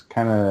influence,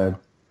 kind of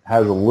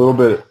has a little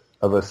bit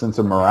of a sense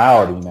of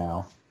morality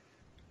now.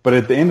 But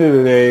at the end of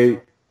the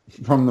day,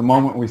 from the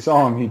moment we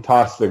saw him, he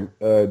tossed a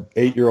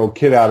 8-year-old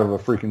kid out of a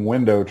freaking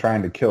window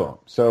trying to kill him.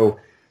 So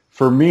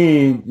for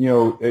me,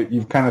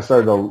 you've kind of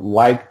started to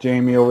like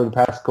Jaime over the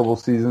past couple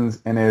seasons,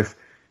 and if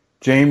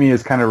Jaime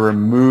is kind of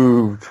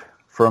removed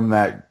from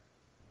that,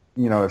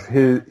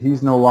 if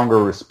he's no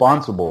longer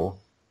responsible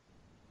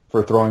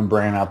for throwing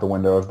Bran out the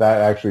window, if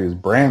that actually is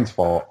Bran's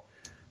fault,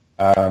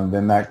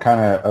 then that kind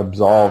of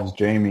absolves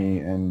Jaime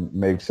and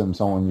makes him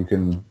someone you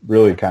can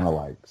really kind of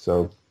like.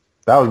 So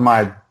that was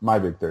my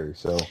big theory.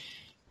 So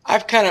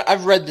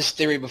I've read this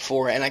theory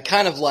before, and I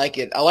kind of like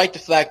it. I like the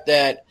fact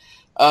that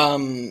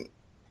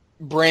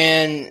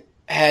Bran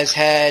has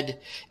had,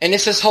 and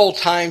it's this whole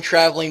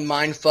time-traveling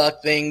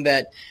mindfuck thing,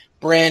 that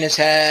Bran has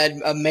had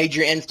a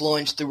major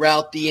influence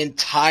throughout the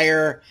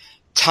entire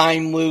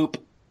time loop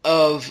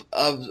of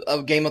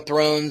Game of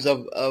Thrones,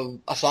 of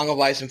A Song of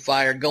Ice and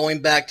Fire,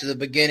 going back to the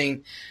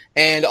beginning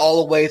and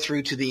all the way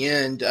through to the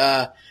end.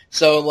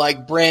 So,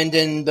 like,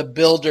 Brandon the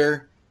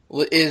Builder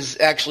is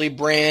actually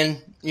Bran.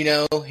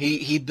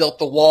 He built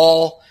the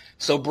wall,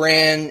 so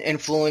Bran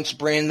influenced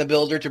Bran the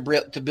Builder to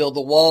build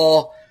the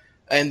wall.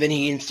 And then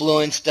he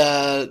influenced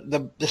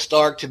the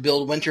Stark to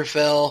build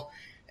Winterfell,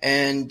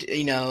 and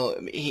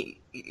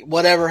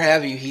whatever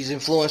have you. He's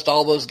influenced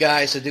all those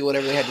guys to do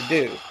whatever they had to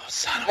do.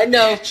 I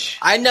know,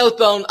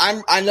 Thone.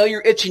 I know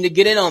you're itching to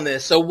get in on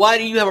this. So why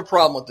do you have a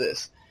problem with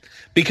this?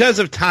 Because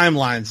of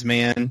timelines,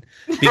 man.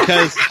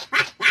 Because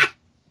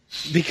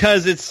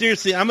Because it's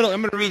seriously, I'm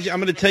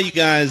gonna tell you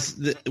guys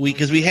that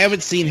because we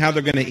haven't seen how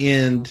they're gonna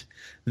end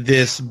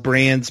this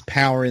Bran's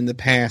power in the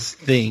past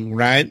thing,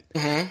 right?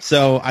 Mm-hmm.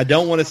 So I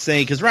don't want to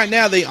say, because right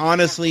now they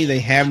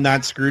have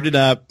not screwed it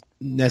up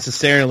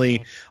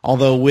necessarily,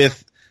 although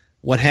with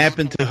what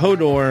happened to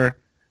Hodor,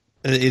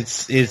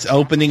 it's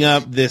opening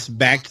up this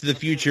Back to the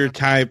Future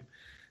type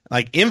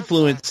like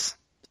influence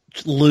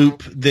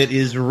loop that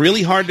is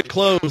really hard to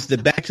close,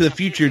 that Back to the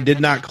Future did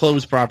not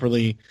close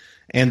properly,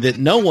 and that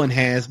no one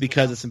has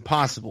because it's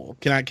impossible.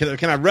 Can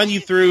I run you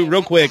through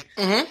real quick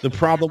the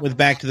problem with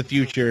Back to the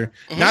Future?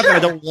 Not that I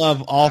don't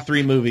love all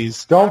three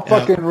movies. Don't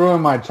fucking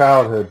ruin my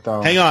childhood,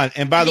 though. Hang on,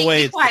 and by the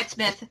way, be quiet,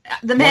 Smith.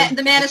 The man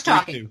is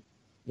talking.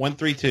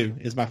 132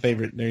 is my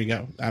favorite. There you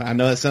go. I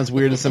know that sounds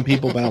weird to some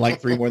people, but I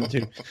like 3 more than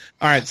 2. All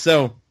right,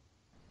 so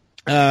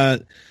we'll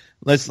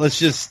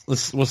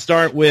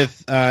start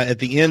with at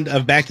the end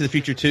of Back to the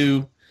Future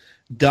 2,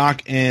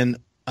 Doc and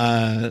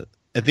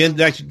at the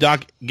end of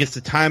Doc gets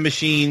the time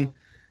machine,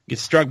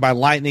 gets struck by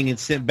lightning, and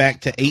sent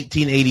back to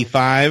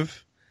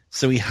 1885.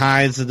 So he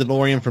hides the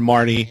DeLorean from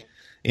Marty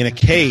in a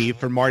cave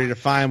for Marty to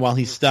find while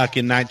he's stuck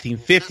in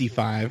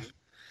 1955.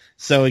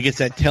 So he gets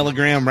that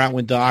telegram right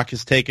when Doc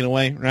is taken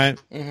away, right?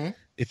 Mm-hmm.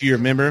 If you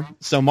remember.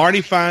 So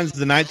Marty finds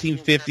the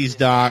 1950s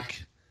Doc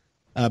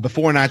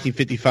before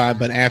 1955,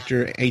 but after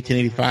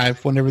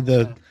 1885, whenever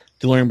the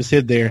DeLorean was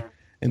hid there.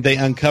 And they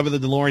uncover the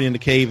DeLorean in the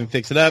cave and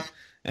fix it up.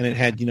 And it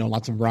had,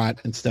 lots of rot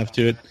and stuff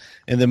to it.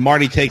 And then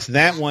Marty takes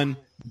that one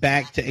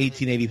back to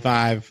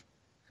 1885.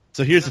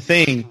 So here's the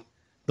thing.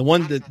 The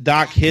one that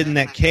Doc hid in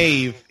that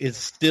cave is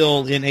still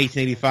in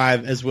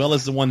 1885, as well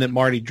as the one that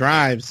Marty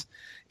drives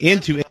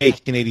into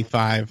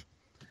 1885.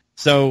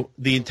 So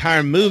the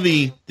entire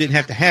movie didn't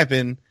have to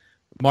happen.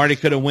 Marty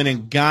could have went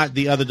and got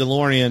the other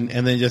DeLorean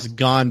and then just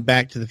gone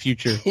back to the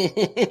future.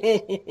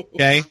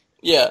 Okay?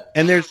 Yeah.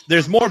 And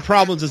there's more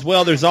problems as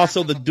well. There's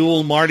also the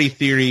dual Marty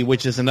theory,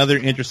 which is another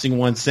interesting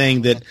one,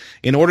 saying that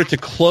in order to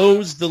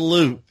close the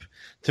loop,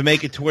 to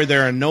make it to where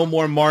there are no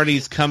more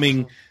Martys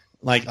coming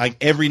like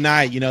every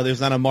night, there's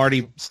not a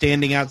Marty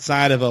standing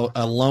outside of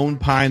a Lone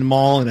Pine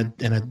Mall and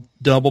a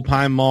Double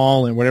Pine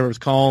Mall and whatever it's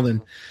called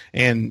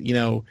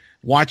and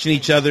watching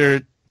each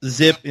other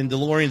zip in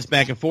DeLoreans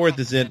back and forth,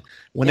 is that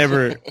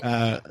whenever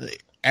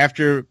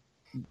after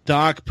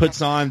Doc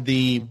puts on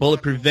the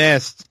bulletproof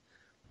vest,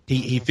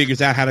 he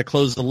figures out how to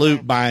close the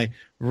loop by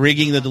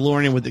rigging the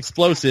DeLorean with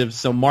explosives,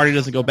 so Marty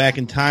doesn't go back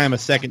in time a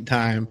second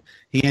time.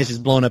 He has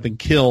just blown up and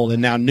killed,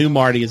 and now new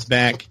Marty is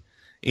back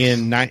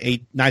in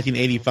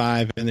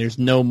 1985, and there's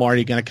no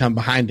Marty going to come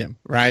behind him,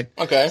 right?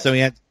 Okay. So he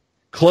had to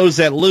close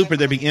that loop, or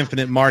there'd be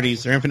infinite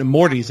Martys, or infinite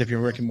Mortys if you're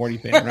a Rick and Morty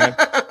fan, right?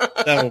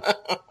 So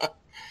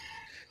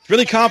it's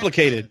really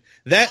complicated.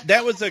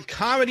 That was a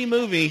comedy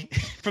movie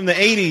from the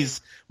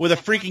 80s with a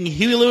freaking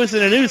Huey Lewis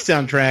and a News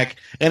soundtrack,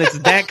 and it's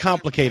that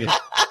complicated.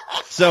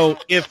 So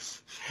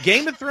if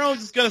Game of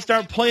Thrones is going to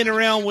start playing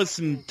around with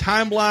some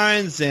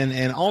timelines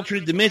and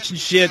alternate dimension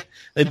shit,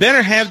 they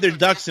better have their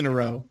ducks in a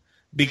row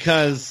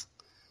because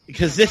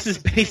this is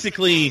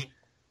basically,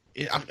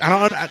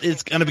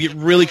 it's going to get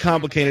really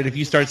complicated if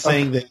you start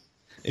saying that.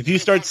 If you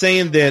start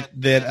saying that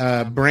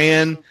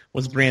Bran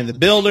was Bran the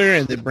Builder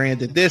and that Bran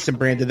did this and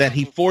Bran did that,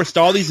 he forced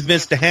all these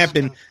events to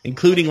happen,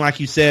 including, like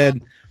you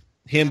said,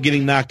 him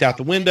getting knocked out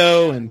the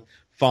window and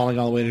falling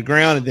all the way to the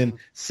ground, and then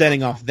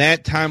setting off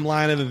that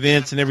timeline of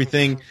events and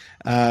everything.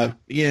 Okay.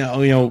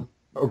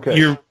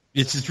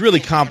 It's just really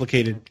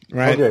complicated,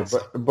 right? Okay,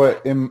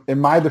 but in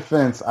my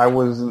defense, I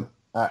wasn't.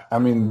 I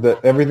mean,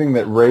 everything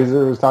that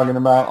Razor was talking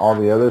about, all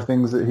the other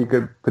things that he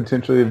could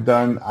potentially have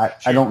done,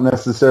 I don't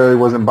necessarily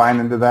wasn't buying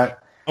into that.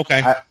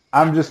 Okay.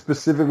 I'm just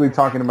specifically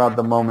talking about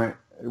the moment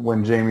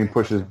when Jamie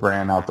pushes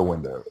Bran out the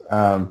window.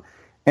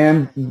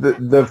 And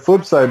the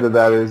flip side to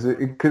that is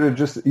it could have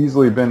just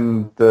easily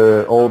been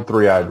the old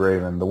three-eyed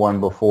raven, the one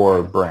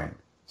before Bran.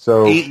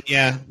 So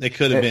yeah, they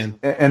could have been.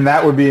 And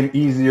that would be an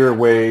easier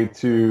way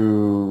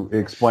to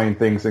explain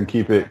things and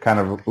keep it kind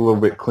of a little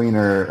bit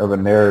cleaner of a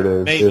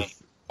narrative. Maybe.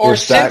 Or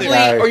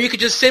you could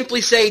just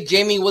simply say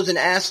Jamie was an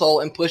asshole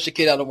and push the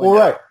kid out a window.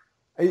 Well, right.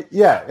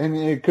 Yeah, and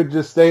it could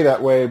just stay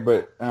that way,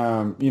 but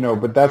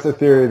but that's a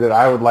theory that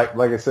I would like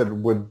I said,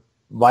 would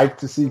like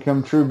to see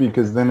come true,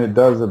 because then it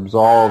does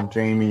absolve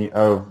Jamie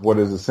of what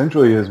is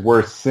essentially his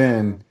worst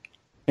sin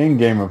in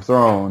Game of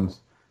Thrones,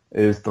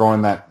 is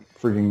throwing that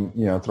freaking,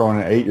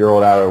 throwing an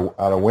 8-year-old out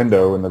a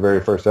window in the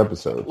very first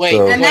episode.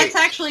 That's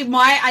actually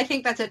why I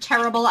think that's a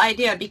terrible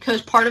idea,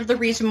 because part of the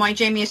reason why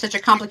Jamie is such a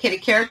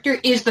complicated character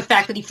is the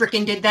fact that he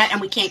freaking did that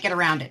and we can't get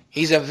around it.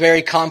 He's a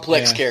very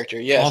complex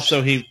character, yes.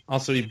 Also, he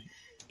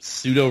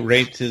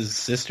pseudo-raped his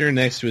sister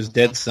next to his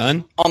dead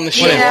son. On the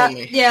show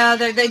only. Yeah,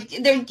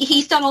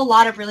 he's done a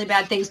lot of really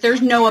bad things.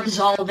 There's no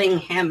absolving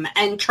him,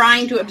 and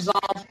trying to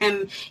absolve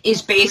him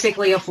is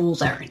basically a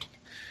fool's errand.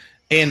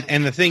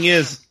 And the thing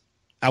is,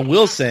 I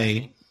will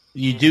say,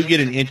 you do get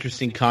an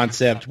interesting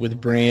concept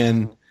with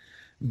Bran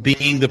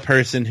being the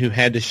person who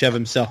had to shove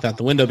himself out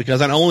the window, because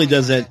not only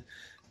does it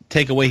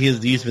take away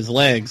the use of his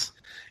legs,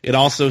 it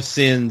also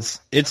starts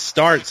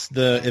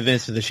the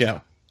events of the show.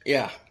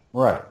 Yeah.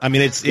 Right. I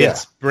mean,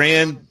 it's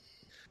Bran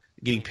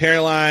getting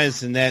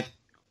paralyzed, and that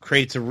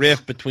creates a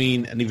rift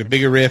between an even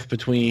bigger rift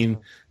between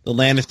the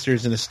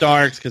Lannisters and the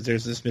Starks because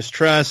there's this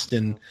mistrust,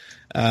 and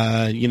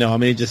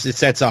it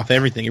sets off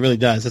everything. It really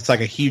does. It's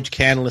like a huge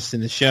catalyst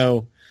in the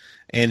show,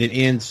 and it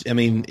ends. I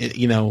mean,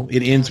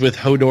 it ends with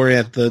Hodor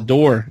at the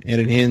door,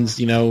 and it ends,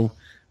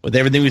 with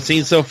everything we've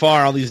seen so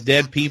far, all these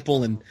dead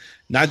people, and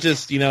not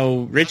just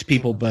rich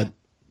people, but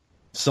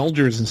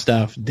soldiers and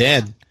stuff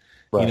dead.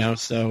 Right.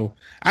 So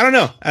I don't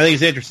know. I think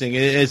it's interesting.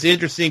 It's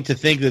interesting to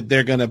think that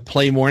they're going to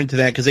play more into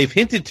that because they've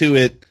hinted to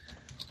it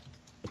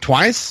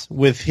twice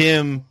with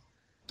him.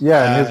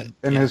 Yeah,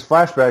 in his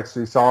flashbacks,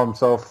 he saw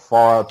himself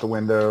fall out the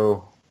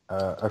window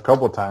a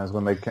couple of times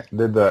when they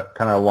did the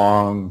kind of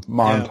long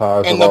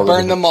montage. And the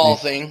burn them all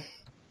thing.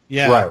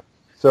 Yeah. Right.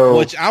 So,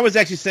 which I was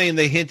actually saying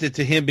they hinted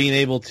to him being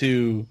able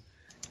to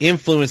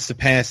influence the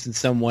past in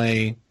some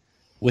way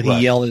when he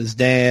yelled at his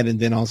dad, and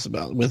then also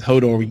with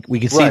Hodor, we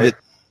can see that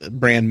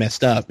Bran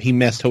messed up. He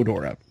messed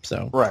Hodor up.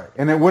 So right,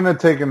 and it wouldn't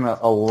have taken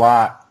a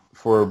lot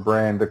for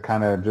Bran to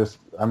kind of just.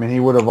 I mean,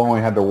 he would have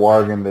only had to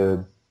warg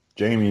into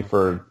Jaime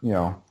for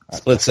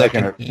split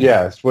second.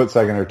 Split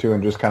second or two,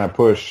 and just kind of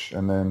push,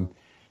 and then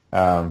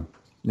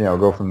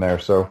go from there.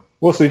 So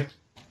we'll see.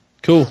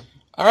 Cool.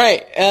 All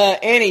right,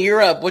 Annie,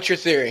 you're up. What's your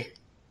theory?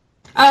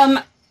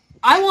 I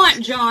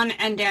want Jon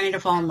and Dany to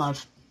fall in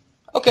love.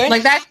 Okay.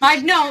 Like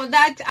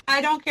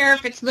I don't care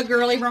if it's the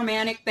girly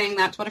romantic thing.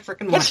 That's what I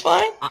freaking want. That's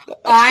fine.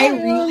 I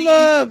really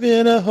love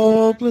in a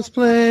hopeless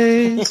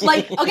place.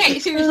 Okay,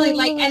 seriously,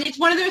 and it's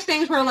one of those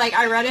things where,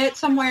 I read it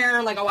somewhere,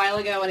 a while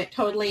ago, and it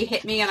totally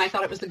hit me, and I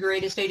thought it was the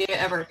greatest idea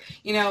ever.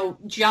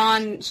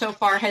 Jon so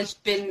far has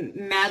been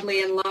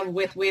madly in love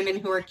with women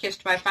who are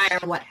kissed by fire.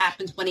 What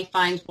happens when he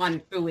finds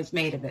one who is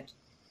made of it?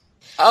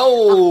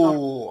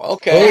 Oh,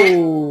 okay.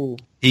 Oh,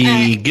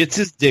 he gets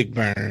his dick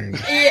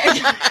burned.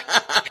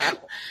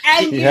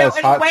 And, in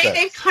a way,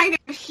 they've kind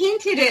of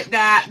hinted at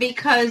that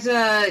because,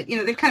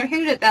 they've kind of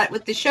hinted at that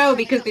with the show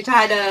because they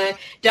had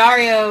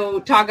Dario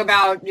talk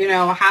about,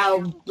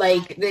 how,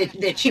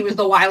 that she was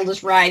the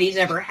wildest ride he's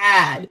ever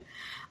had.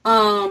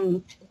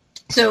 So,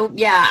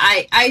 yeah,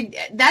 I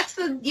that's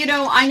the,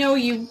 I know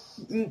you,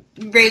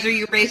 Razor,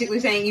 you're basically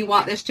saying you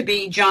want this to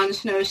be Jon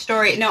Snow's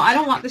story. No, I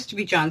don't want this to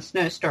be Jon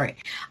Snow's story.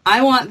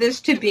 I want this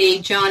to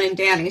be Jon and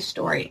Dany's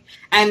story.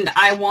 And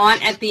I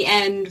want at the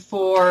end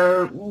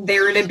for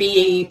there to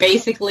be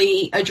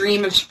basically a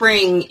dream of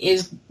spring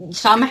is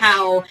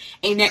somehow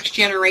a next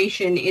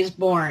generation is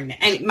born.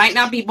 And it might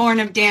not be born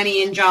of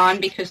Dany and Jon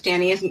because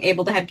Dany isn't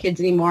able to have kids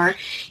anymore.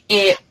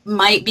 It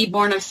might be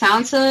born of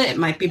Sansa. It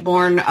might be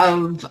born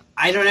of,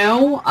 I don't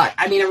know.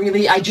 I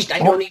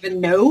don't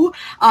even know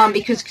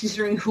because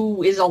considering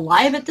who is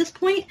alive at this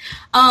point,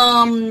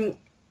 that's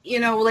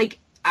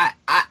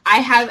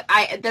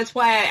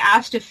why I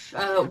asked if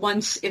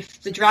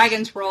the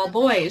dragons were all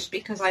boys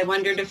because I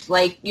wondered if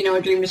a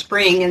Dream of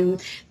Spring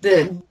and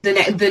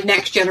the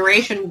next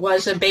generation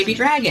was a baby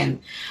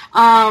dragon.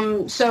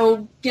 I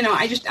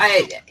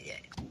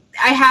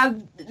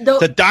have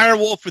the dire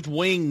wolf with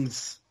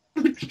wings.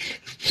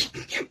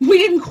 We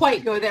didn't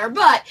quite go there,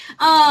 but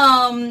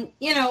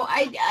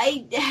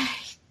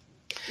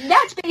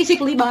that's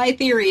basically my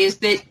theory is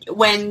that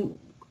when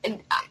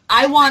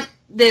I want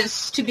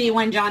this to be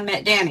when Jon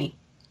met Dany.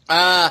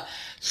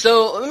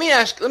 So let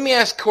me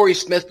ask Corey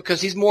Smith because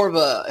he's more of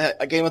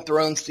a Game of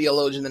Thrones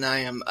theologian than I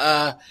am.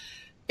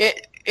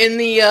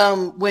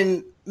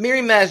 When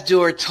Miri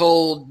Mazdur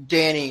told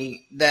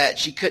Dany that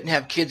she couldn't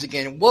have kids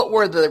again, what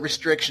were the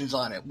restrictions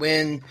on it?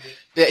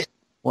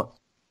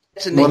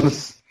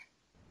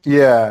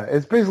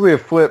 It's basically a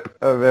flip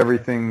of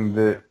everything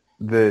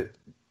that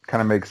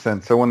kind of makes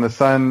sense. So when the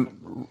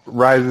sun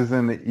rises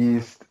in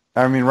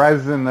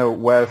the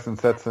west and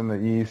sets in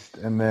the east,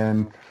 and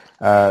then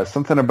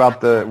something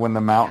about when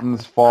the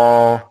mountains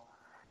fall,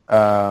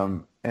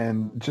 and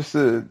just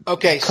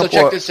okay. So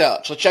check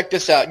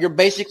this out. You're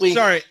basically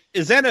sorry.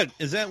 Is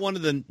that one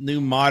of the new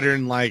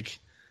modern like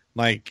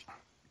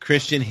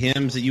Christian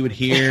hymns that you would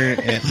hear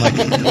at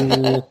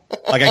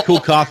a cool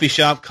coffee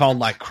shop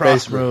called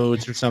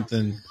Crossroads or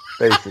something?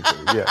 Basically,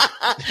 yeah.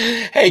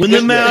 Hey, when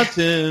the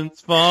mountains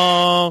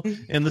fall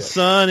and the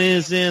sun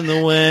is in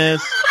the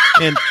west,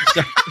 and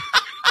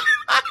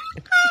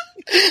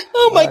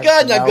oh my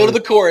God! Now go to the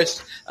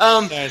chorus.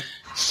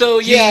 So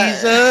yeah,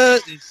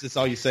 Jesus. That's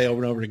all you say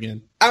over and over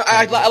again.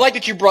 I like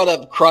that you brought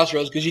up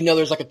Crossroads because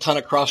there's a ton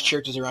of cross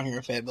churches around here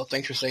in Fayetteville.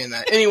 Thanks for saying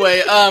that.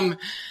 Anyway,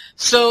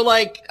 so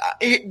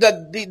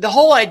the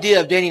whole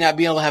idea of Dany not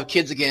being able to have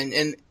kids again,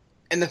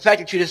 and the fact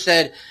that you just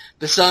said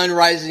the sun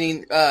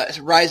rising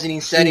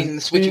and setting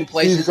and switching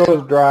places. It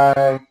goes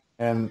dry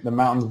and the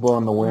mountains blow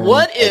in the wind.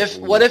 What if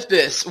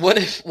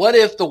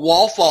the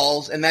wall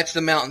falls and that's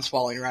the mountains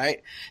falling,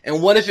 right?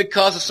 And what if it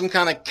causes some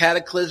kind of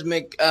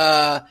cataclysmic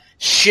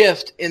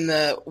shift in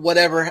the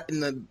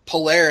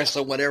Polaris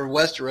or whatever,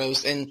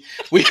 Westeros, and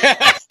we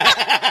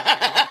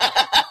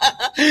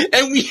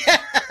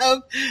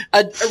have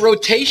a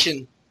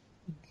rotation.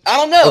 I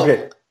don't know.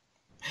 Okay.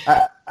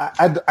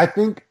 I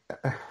think,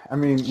 I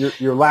mean,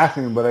 you're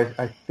laughing, but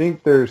I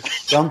think there's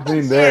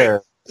something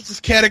there. This is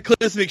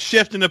cataclysmic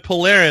shift into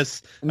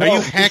Polaris. No, are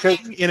you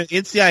hacking in an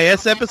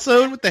NCIS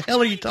episode? What the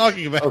hell are you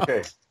talking about?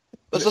 Okay.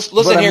 Let's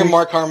listen here,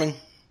 Mark Harmon.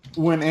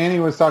 When Annie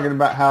was talking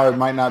about how it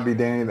might not be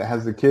Danny that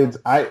has the kids,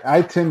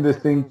 I tend to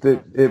think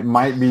that it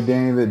might be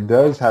Danny that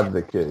does have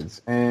the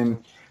kids.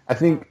 And I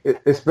think,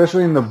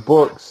 especially in the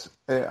books,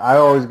 I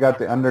always got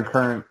the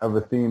undercurrent of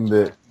a theme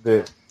that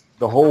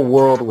the whole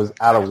world was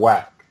out of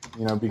whack.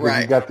 You know,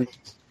 because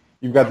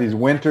you've got these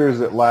winters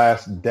that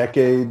last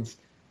decades.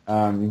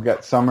 You've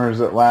got summers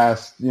that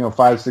last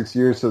 5-6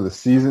 years. So the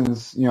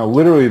seasons,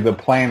 literally the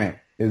planet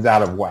is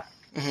out of whack.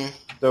 Mm-hmm.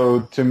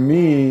 So to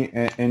me,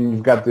 and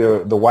you've got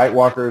the White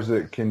Walkers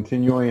that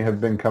continually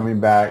have been coming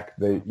back.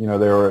 They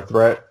were a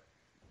threat,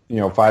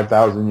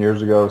 5,000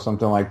 years ago,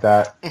 something like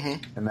that,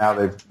 mm-hmm. and now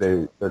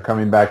they're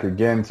coming back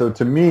again. So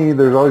to me,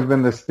 there's always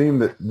been this theme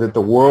that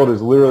the world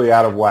is literally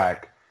out of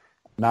whack.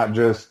 Not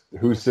just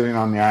who's sitting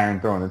on the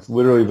Iron Throne. It's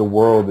literally the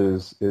world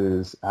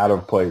is out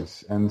of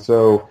place. And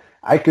so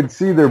I could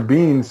see there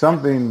being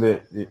something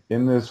that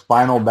in this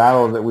final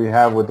battle that we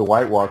have with the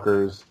White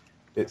Walkers,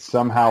 it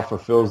somehow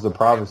fulfills the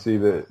prophecy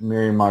that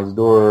Miri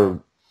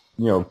Mazdur,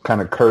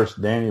 kind of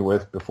cursed Danny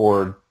with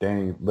before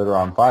Danny lit her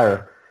on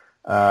fire.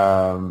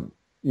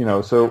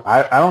 So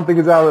I don't think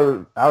it's out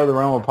of the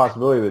realm of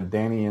possibility that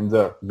Danny ends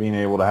up being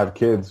able to have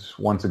kids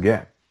once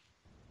again.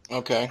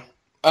 Okay.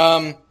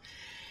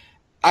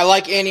 I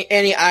like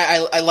Annie.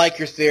 I like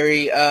your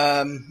theory.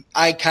 Obviously,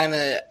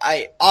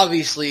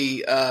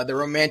 the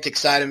romantic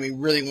side of me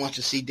really wants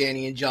to see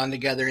Danny and John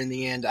together in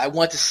the end. I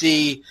want to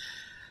see.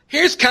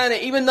 Here's kind of,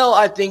 even though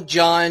I think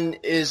John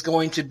is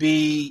going to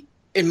be,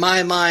 in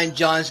my mind,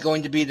 John's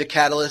going to be the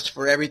catalyst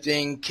for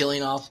everything,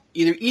 killing off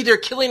either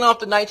killing off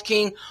the Night's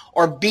King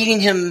or beating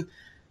him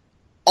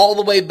all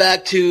the way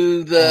back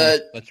to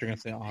the. But you're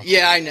gonna say awesome.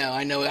 Yeah,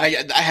 I know.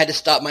 I had to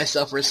stop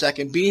myself for a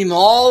second. Beating him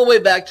all the way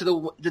back to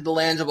the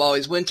lands of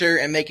always winter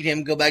and making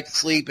him go back to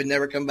sleep and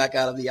never come back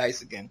out of the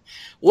ice again.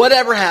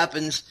 Whatever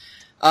happens,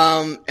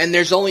 and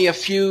there's only a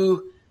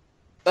few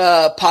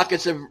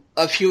pockets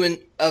of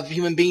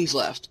human beings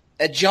left.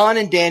 John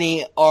and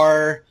Danny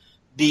are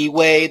the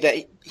way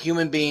that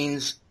human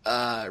beings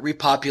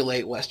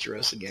repopulate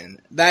Westeros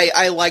again.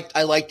 I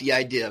like the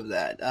idea of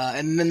that.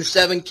 And then the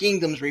Seven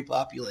Kingdoms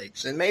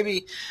repopulates, and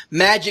maybe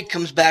magic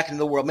comes back into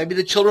the world. Maybe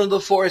the Children of the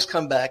Forest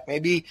come back.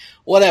 Maybe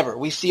whatever.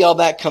 We see all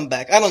that come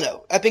back. I don't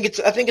know. I think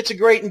it's a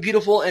great and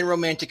beautiful and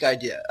romantic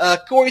idea.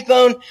 Corey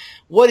Thone,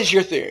 what is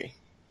your theory?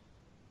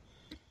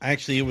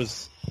 Actually, it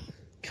was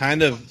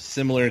kind of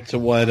similar to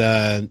what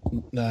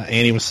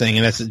Annie was saying,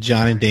 and that's that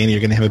John and Danny are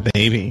going to have a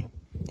baby.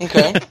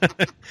 Okay.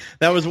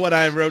 That was what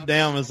I wrote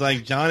down, was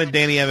like John and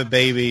Danny have a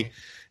baby,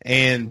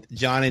 and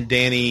John and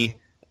Danny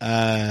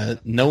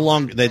no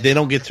longer, they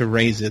don't get to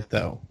raise it,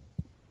 though.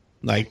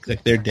 Like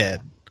they're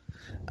dead.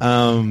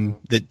 That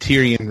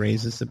Tyrion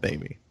raises the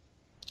baby.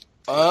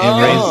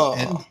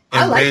 Oh.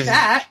 I like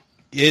that.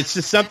 It's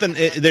just something,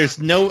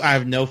 I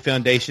have no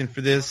foundation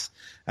for this.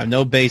 I have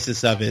no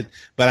basis of it,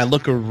 but I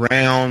look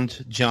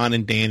around John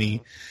and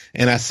Danny,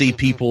 and I see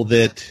people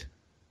that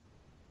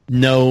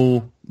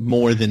know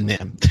more than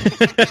them.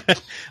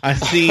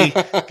 Honestly,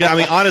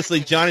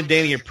 John and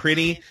Danny are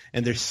pretty,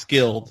 and they're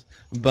skilled.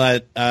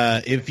 But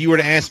if you were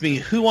to ask me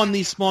who on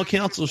these small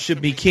councils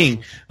should be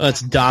king,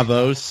 it's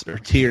Davos or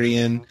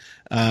Tyrion.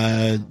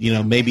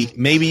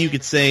 Maybe you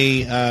could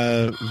say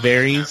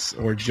Varys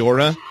or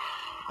Jorah.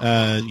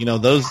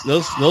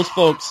 Those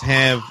folks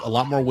have a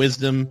lot more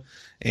wisdom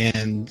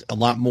and a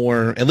lot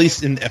more, at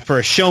least for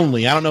a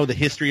Shonley. I don't know the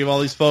history of all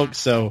these folks,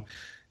 so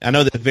I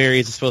know that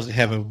Varys is supposed to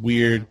have a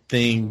weird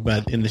thing,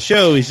 but in the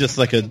show he's just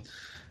like it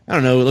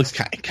looks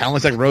kind of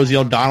looks like Rosie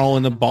O'Donnell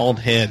in a bald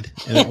head,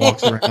 and it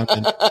walks around.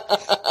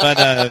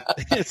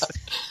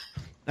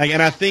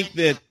 And I think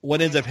that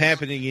what ends up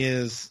happening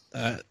is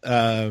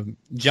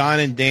John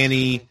and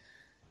Danny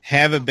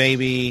have a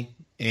baby,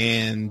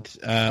 and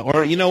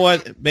or you know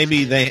what,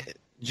 maybe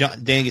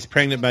Danny gets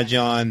pregnant by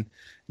John.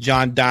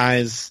 John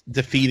dies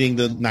defeating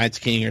the Night's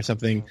King or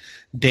something.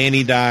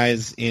 Danny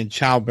dies in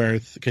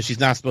childbirth because she's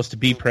not supposed to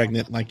be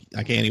pregnant, like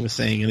Annie was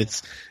saying, and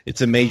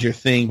it's a major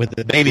thing. But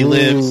the baby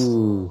lives.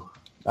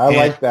 I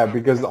like that,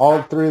 because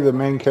all three of the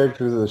main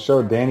characters of the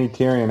show, Danny,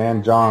 Tyrion,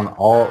 and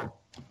John,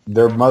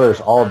 their mothers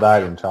all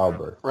died in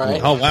childbirth.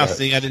 Right. Oh wow!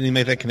 See, I didn't even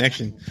make that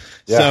connection.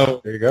 Yeah,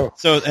 so there you go.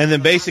 So and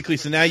then basically,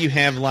 so now you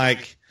have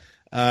like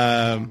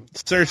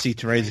Cersei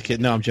to raise a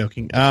kid. No, I'm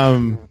joking.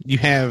 You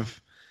have.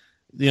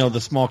 The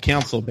small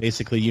council,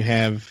 basically, you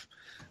have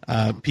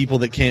people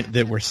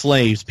that were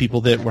slaves, people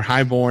that were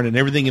highborn, and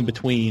everything in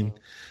between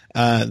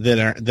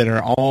that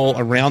are all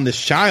around this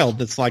child.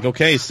 That's like,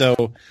 okay,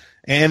 so,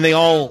 and they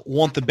all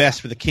want the best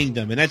for the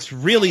kingdom, and that's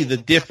really the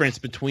difference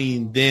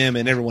between them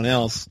and everyone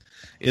else,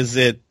 is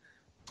that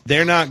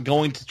they're not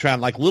going to try,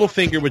 like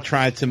Littlefinger would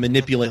try to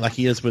manipulate, like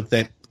he is with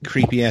that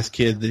creepy ass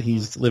kid that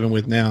he's living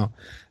with now,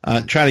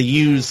 try to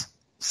use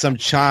some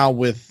child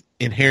with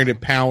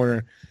inherited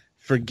power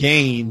for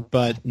gain,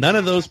 but none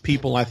of those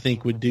people I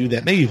think would do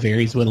that. Maybe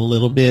Varys would a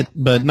little bit,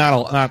 but not a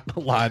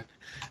lot.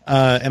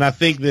 And I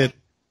think that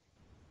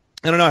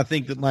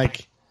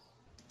like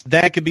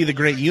that could be the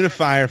great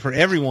unifier for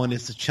everyone.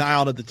 Is the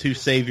child of the two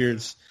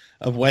saviors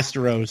of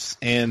Westeros,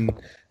 and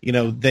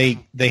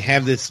they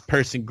have this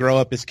person grow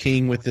up as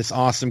king with this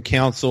awesome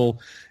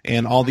council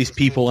and all these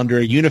people under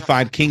a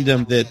unified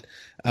kingdom that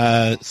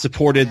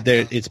supported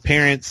its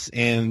parents,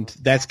 and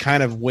that's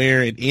kind of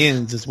where it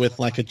ends, is with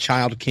like a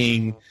child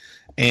king,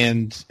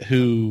 and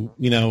who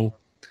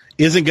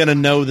isn't going to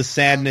know the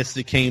sadness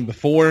that came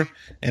before,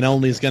 and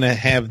only is going to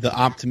have the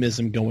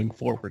optimism going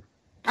forward.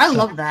 I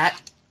love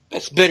that.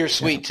 It's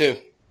bittersweet too.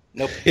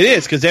 Nope. It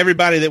is, because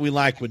everybody that we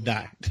like would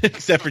die,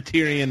 except for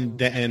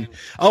Tyrion and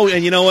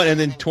you know what? And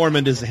then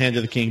Tormund is the hand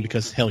of the king,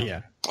 because hell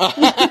yeah.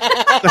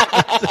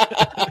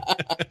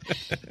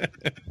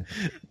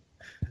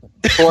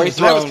 Corey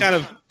So that was kind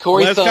of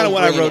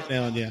what I wrote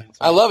down. Yeah,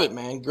 I love it,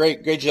 man.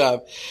 Great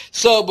job.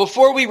 So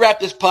before we wrap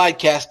this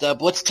podcast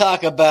up, let's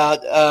talk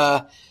about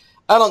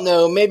I don't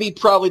know, maybe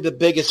probably the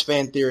biggest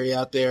fan theory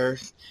out there.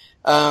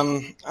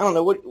 I don't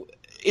know what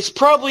it's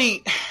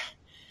probably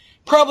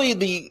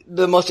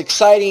the most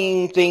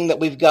exciting thing that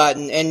we've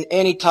gotten, and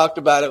Annie talked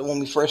about it when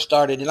we first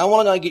started, and I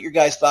want to get your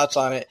guys' thoughts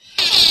on it.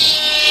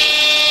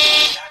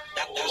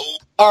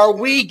 Are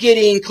we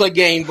getting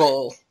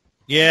Cleganebowl?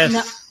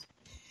 Yes.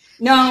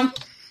 No.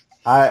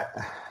 I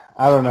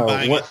don't know.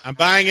 I'm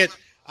buying it.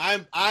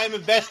 I'm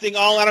investing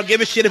all. I don't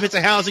give a shit if it's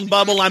a housing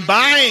bubble. I'm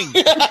buying.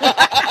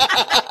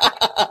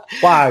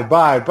 Buy.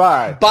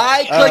 Buy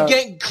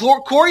Clegane.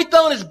 Corey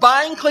Thone is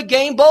buying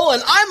Cleganebowl,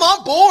 and I'm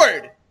on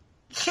board.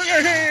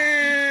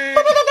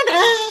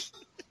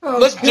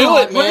 Let's do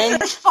it, man. What is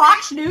this,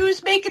 Fox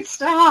News? Make it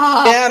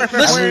stop. Yeah,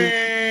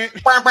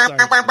 listen.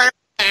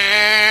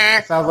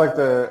 Sounds like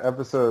the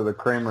episode of the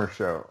Kramer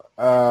Show.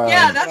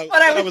 Yeah, that's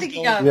what I was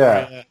thinking of.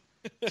 Yeah.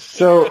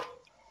 So,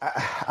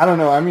 I don't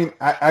know. I mean,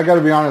 I got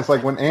to be honest.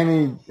 Like when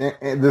Annie,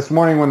 this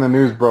morning when the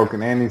news broke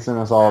and Annie sent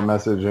us all a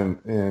message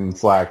in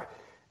Slack,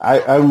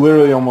 I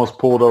literally almost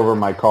pulled over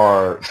my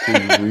car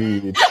to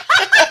read.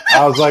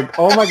 I was like,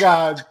 oh my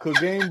God,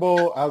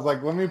 Cleganebowl. I was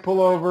like, let me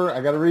pull over.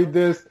 I got to read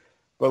this.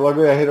 But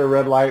luckily I hit a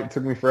red light. It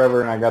took me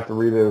forever and I got to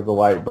read it at the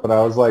light. But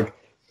I was like,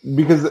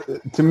 because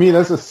to me,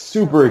 that's a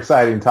super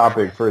exciting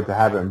topic for it to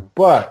happen.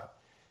 But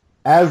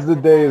as the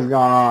day has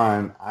gone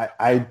on,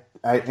 I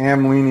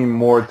am leaning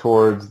more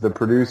towards the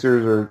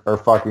producers are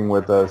fucking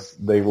with us.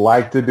 They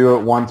like to do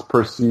it once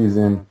per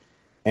season,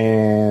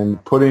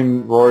 and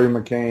putting Rory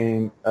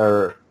McCann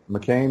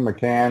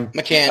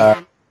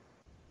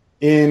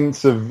in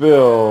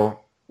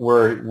Seville,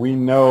 where we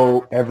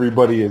know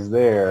everybody is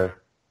there,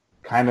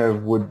 kind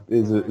of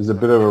is a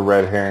bit of a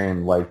red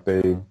herring, like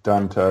they've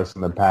done to us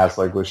in the past,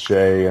 like with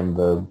Shay and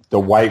the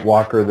White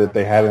Walker that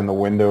they had in the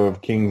window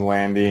of King's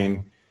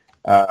Landing.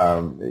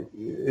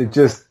 It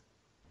just,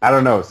 I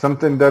don't know,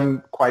 something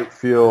doesn't quite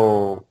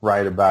feel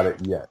right about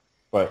it yet,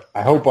 but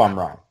I hope I'm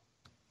wrong.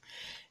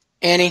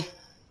 Annie?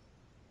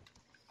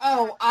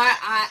 Oh,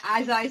 I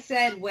as I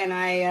said when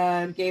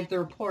I gave the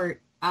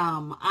report,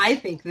 I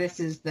think this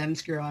is them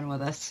screwing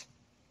with us.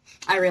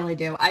 I really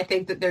do. I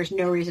think that there's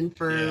no reason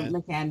for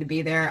McCann to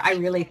be there. I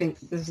really think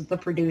this is the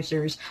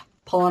producers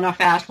pulling a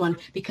fast one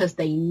because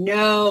they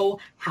know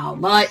how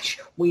much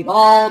we've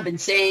all been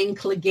saying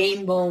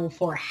Cleganebowl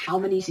for how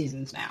many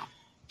seasons now?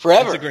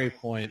 Forever. That's a great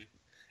point.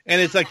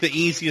 And it's like the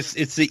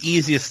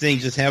easiest thing.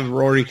 Just have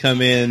Rory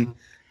come in,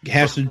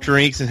 have some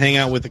drinks, and hang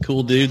out with a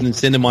cool dude, and then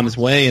send him on his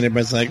way. And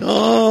everybody's like,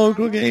 "Oh,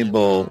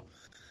 Cleganebowl."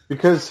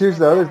 Because here's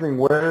the other thing: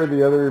 where are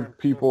the other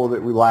people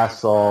that we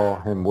last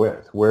saw him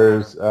with?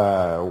 Where's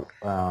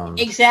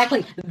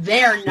exactly?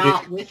 They're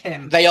not with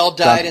him. They all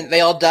died, and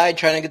they all died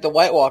trying to get the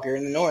White Walker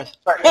in the north.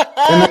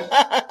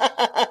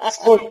 It's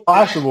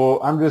possible.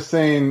 I'm just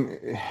saying,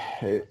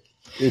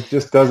 it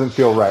just doesn't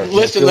feel right.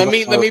 Listen, let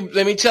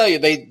me tell you,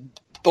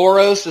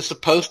 Thoros is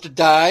supposed to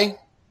die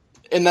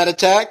in that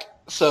attack,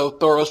 so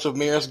Thoros of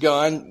Myr is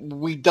gone.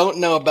 We don't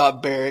know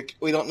about Beric.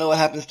 We don't know what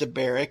happens to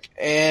Beric.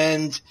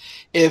 And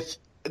if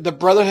the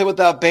Brotherhood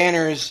Without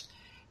Banners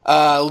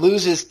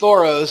loses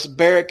Thoros,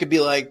 Beric could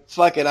be like,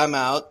 fuck it, I'm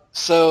out.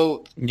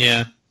 So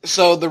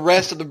the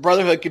rest of the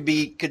Brotherhood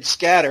could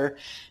scatter,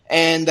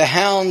 and the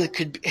Hound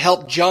could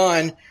help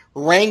Jon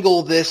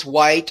wrangle this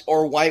White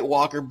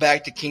Walker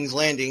back to King's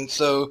Landing.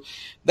 So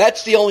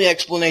that's the only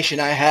explanation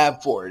I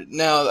have for it.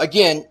 Now,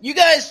 again, you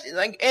guys,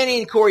 like Annie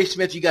and Corey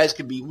Smith, you guys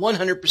could be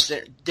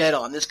 100% dead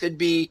on. This could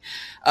be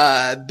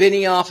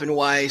Benioff and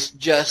Weiss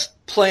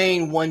just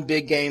playing one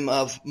big game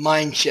of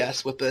mind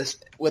chess with us.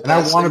 And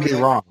I want to be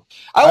wrong.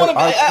 I want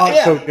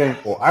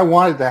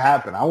it to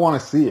happen. I want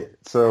to see it.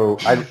 So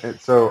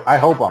I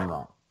hope I'm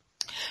wrong.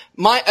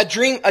 A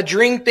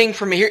dream thing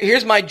for me.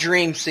 Here's my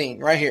dream scene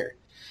right here.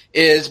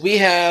 Is we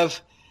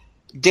have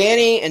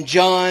Dany and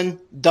Jon,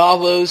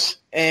 Davos,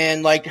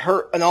 and like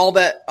her and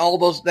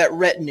that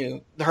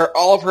retinue,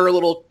 all of her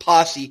little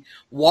posse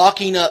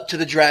walking up to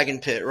the dragon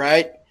pit,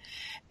 right?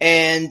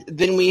 And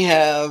then we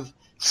have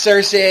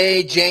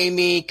Cersei,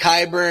 Jaime,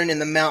 Qyburn, and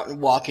the Mountain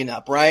walking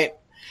up, right?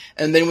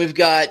 And then we've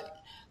got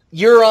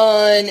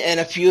Euron and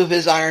a few of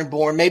his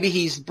Ironborn. Maybe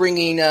he's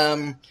bringing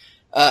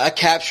a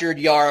captured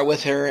Yara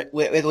with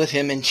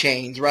him in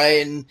chains,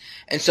 right?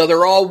 And so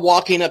they're all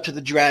walking up to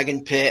the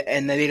dragon pit,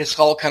 and they just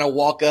all kind of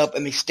walk up,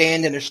 and they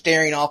stand and they're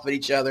staring off at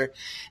each other.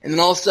 And then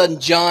all of a sudden,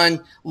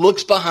 Jon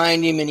looks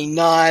behind him and he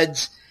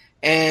nods,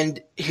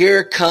 and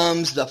here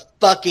comes the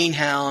fucking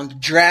Hound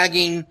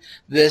dragging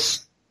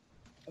this,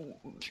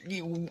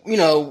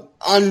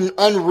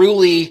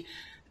 unruly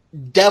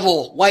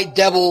white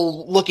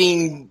devil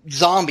looking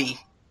zombie,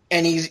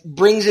 and he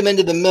brings him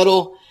into the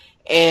middle,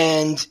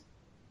 and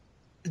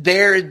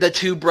there the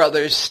two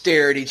brothers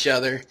stare at each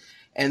other,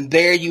 and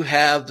there you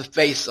have the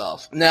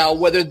face-off. Now,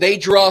 whether they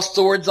draw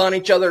swords on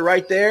each other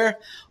right there,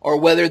 or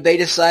whether they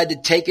decide to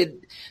take it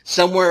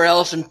somewhere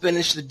else and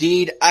finish the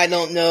deed, I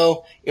don't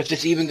know if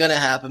it's even going to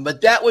happen.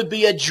 But that would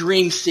be a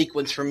dream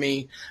sequence for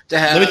me to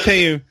have.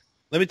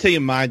 Let me tell you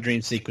my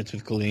dream sequence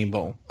with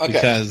Cleganebowl,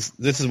 because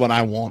this is what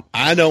I want.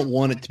 I don't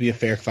want it to be a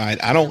fair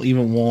fight. I don't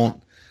even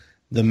want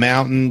the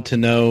Mountain to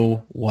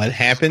know what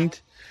happened.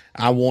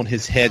 I want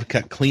his head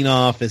cut clean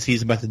off as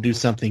he's about to do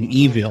something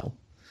evil.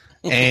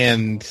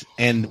 and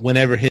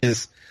whenever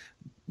his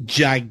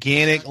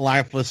gigantic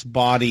lifeless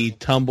body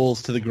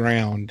tumbles to the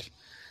ground,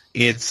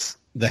 it's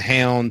the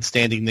Hound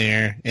standing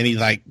there, and he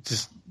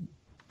just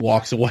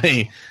walks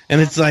away.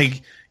 And it's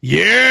like,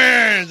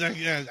 yeah,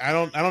 I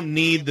don't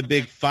need the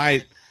big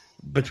fight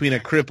between a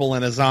cripple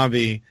and a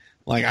zombie.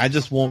 I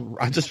just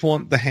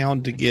want the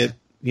Hound to get,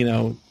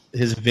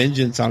 his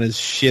vengeance on his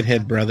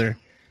shithead brother.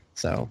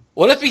 So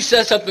what if he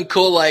says something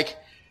cool like,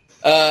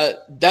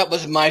 that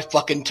was my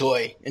fucking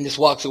toy, and just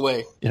walks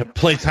away? Yeah,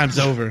 playtime's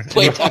over.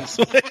 Playtime's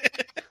over.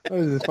 What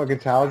is this, fucking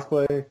child's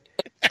play?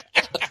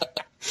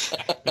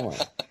 Come on.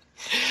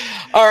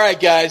 All right,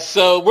 guys,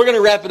 so we're going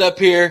to wrap it up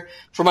here.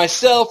 For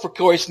myself, for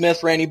Corey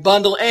Smith, Randy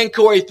Bundle, and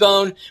Corey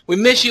Thone, we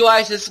miss you,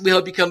 Isis. We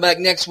hope you come back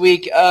next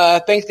week.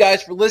 Thanks,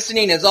 guys, for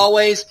listening. As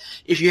always,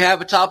 if you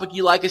have a topic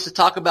you'd like us to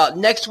talk about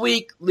next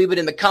week, leave it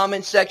in the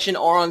comments section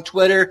or on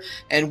Twitter,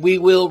 and we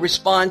will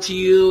respond to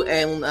you,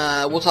 and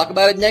we'll talk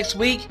about it next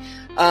week.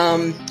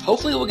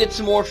 Hopefully we'll get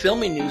some more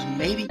filming news.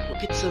 Maybe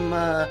we'll get some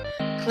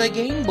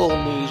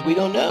Cleganebowl news. We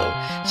don't know.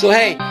 So,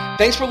 hey,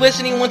 thanks for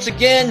listening once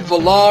again.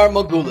 Valar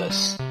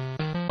Morghulis.